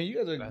 I mean,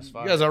 you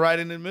guys are right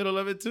in the middle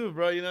of it too,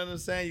 bro. You know what I'm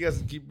saying? You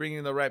guys keep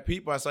bringing the right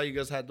people. I saw you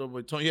guys had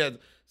Doughboy Tony. You had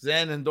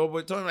Zen and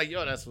Doughboy Tony. Like,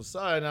 yo, that's what's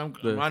up. And I'm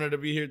honored to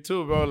be here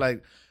too, bro.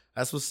 Like,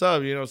 that's what's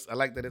up. You know, I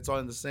like that it's all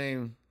in the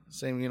same,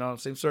 you know,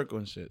 same circle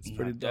and shit. It's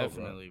pretty dope,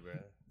 definitely, bro.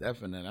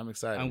 Definitely. I'm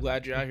excited. I'm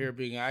glad you're out here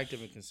being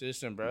active and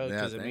consistent, bro,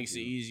 because it makes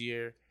it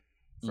easier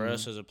for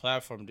us as a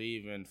platform to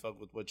even fuck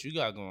with what you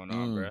got going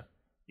on, bro.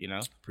 You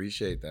know?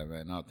 Appreciate that,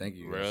 man. No, thank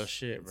you. Real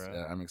shit, bro.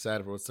 I'm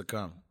excited for what's to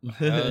come.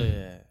 Hell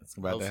yeah. It's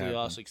about to happen. Hopefully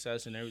all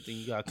success and everything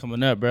you got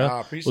coming up, bro.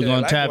 Appreciate We're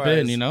going to tap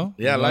in, you know?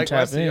 Yeah,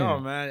 likewise to y'all,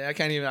 man. I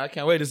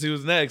can't wait to see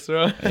who's next,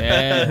 bro.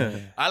 Yeah.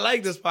 I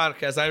like this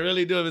podcast. I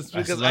really do. It's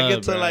because I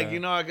get to, like, you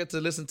know, I get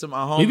to listen to my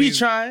homies. We be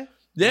trying.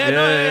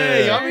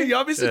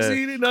 Y'all be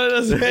succeeding.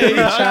 No, that's as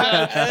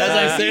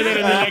I say that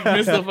and then like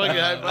miss the fucking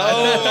high five.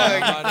 Oh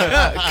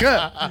my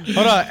god!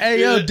 Hold on,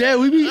 hey yo, Dad,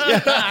 we be.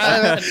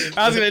 I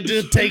was gonna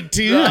do take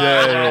two.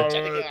 Y'all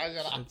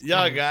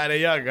got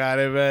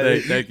it,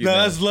 man. Thank you. No,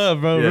 man. that's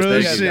love, bro. Yes,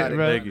 Real thank shit, you.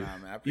 bro. Thank you.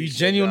 You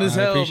genuine as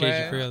hell, appreciate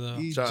man. you for real, though.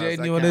 You Charles,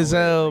 genuine as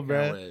hell,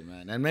 bro. Wait,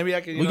 man. And maybe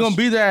I can. We're gonna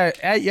be there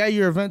at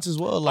your events as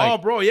well.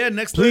 Like, bro, yeah,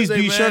 next please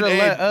Thursday, be man. sure to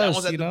let that us.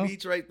 one's at You the know,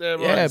 beach right there,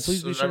 bro. Yeah,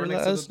 please be sure to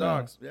let us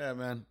know. Yeah,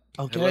 man.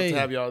 Okay. I'd love to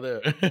have y'all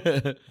there.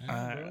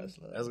 Alright,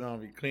 That's gonna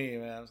be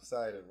clean, man. I'm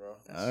excited, bro.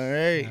 all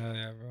right. Oh,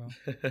 yeah,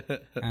 bro.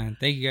 And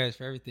thank you guys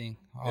for everything.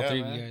 All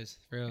three of you guys.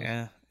 For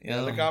real.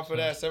 Yeah, look out for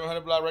that.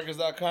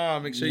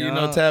 700blockrecords.com. Make sure you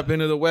Yeah. tap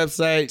into the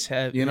website.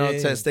 Tap you know,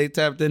 in. stay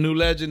tapped in. New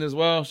Legend as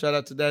well. Shout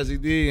out to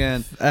Dazzy D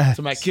and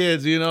to my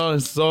kids. You know,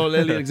 and so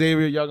Lily,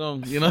 Xavier, y'all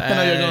gonna, you know, I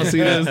know you're gonna see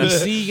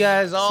this. See you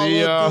guys all.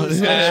 See y'all. That's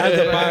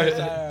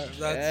fire.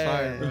 That's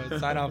fire, bro.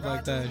 Sign off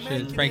like that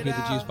shit. It's Frankie the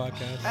Juice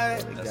podcast.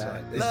 That's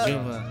right. It's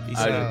Juma. Peace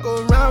out.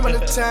 Go around with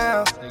the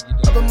town,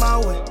 up in my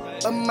way,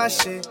 up my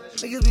shit.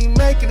 Niggas be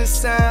making a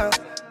sound.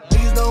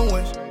 Niggas don't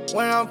wish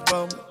where I'm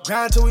from.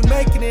 Grind till we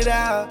making it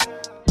out.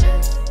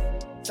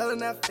 Selling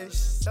that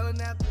fish. Look.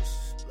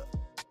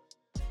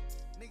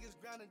 Niggas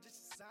grinding just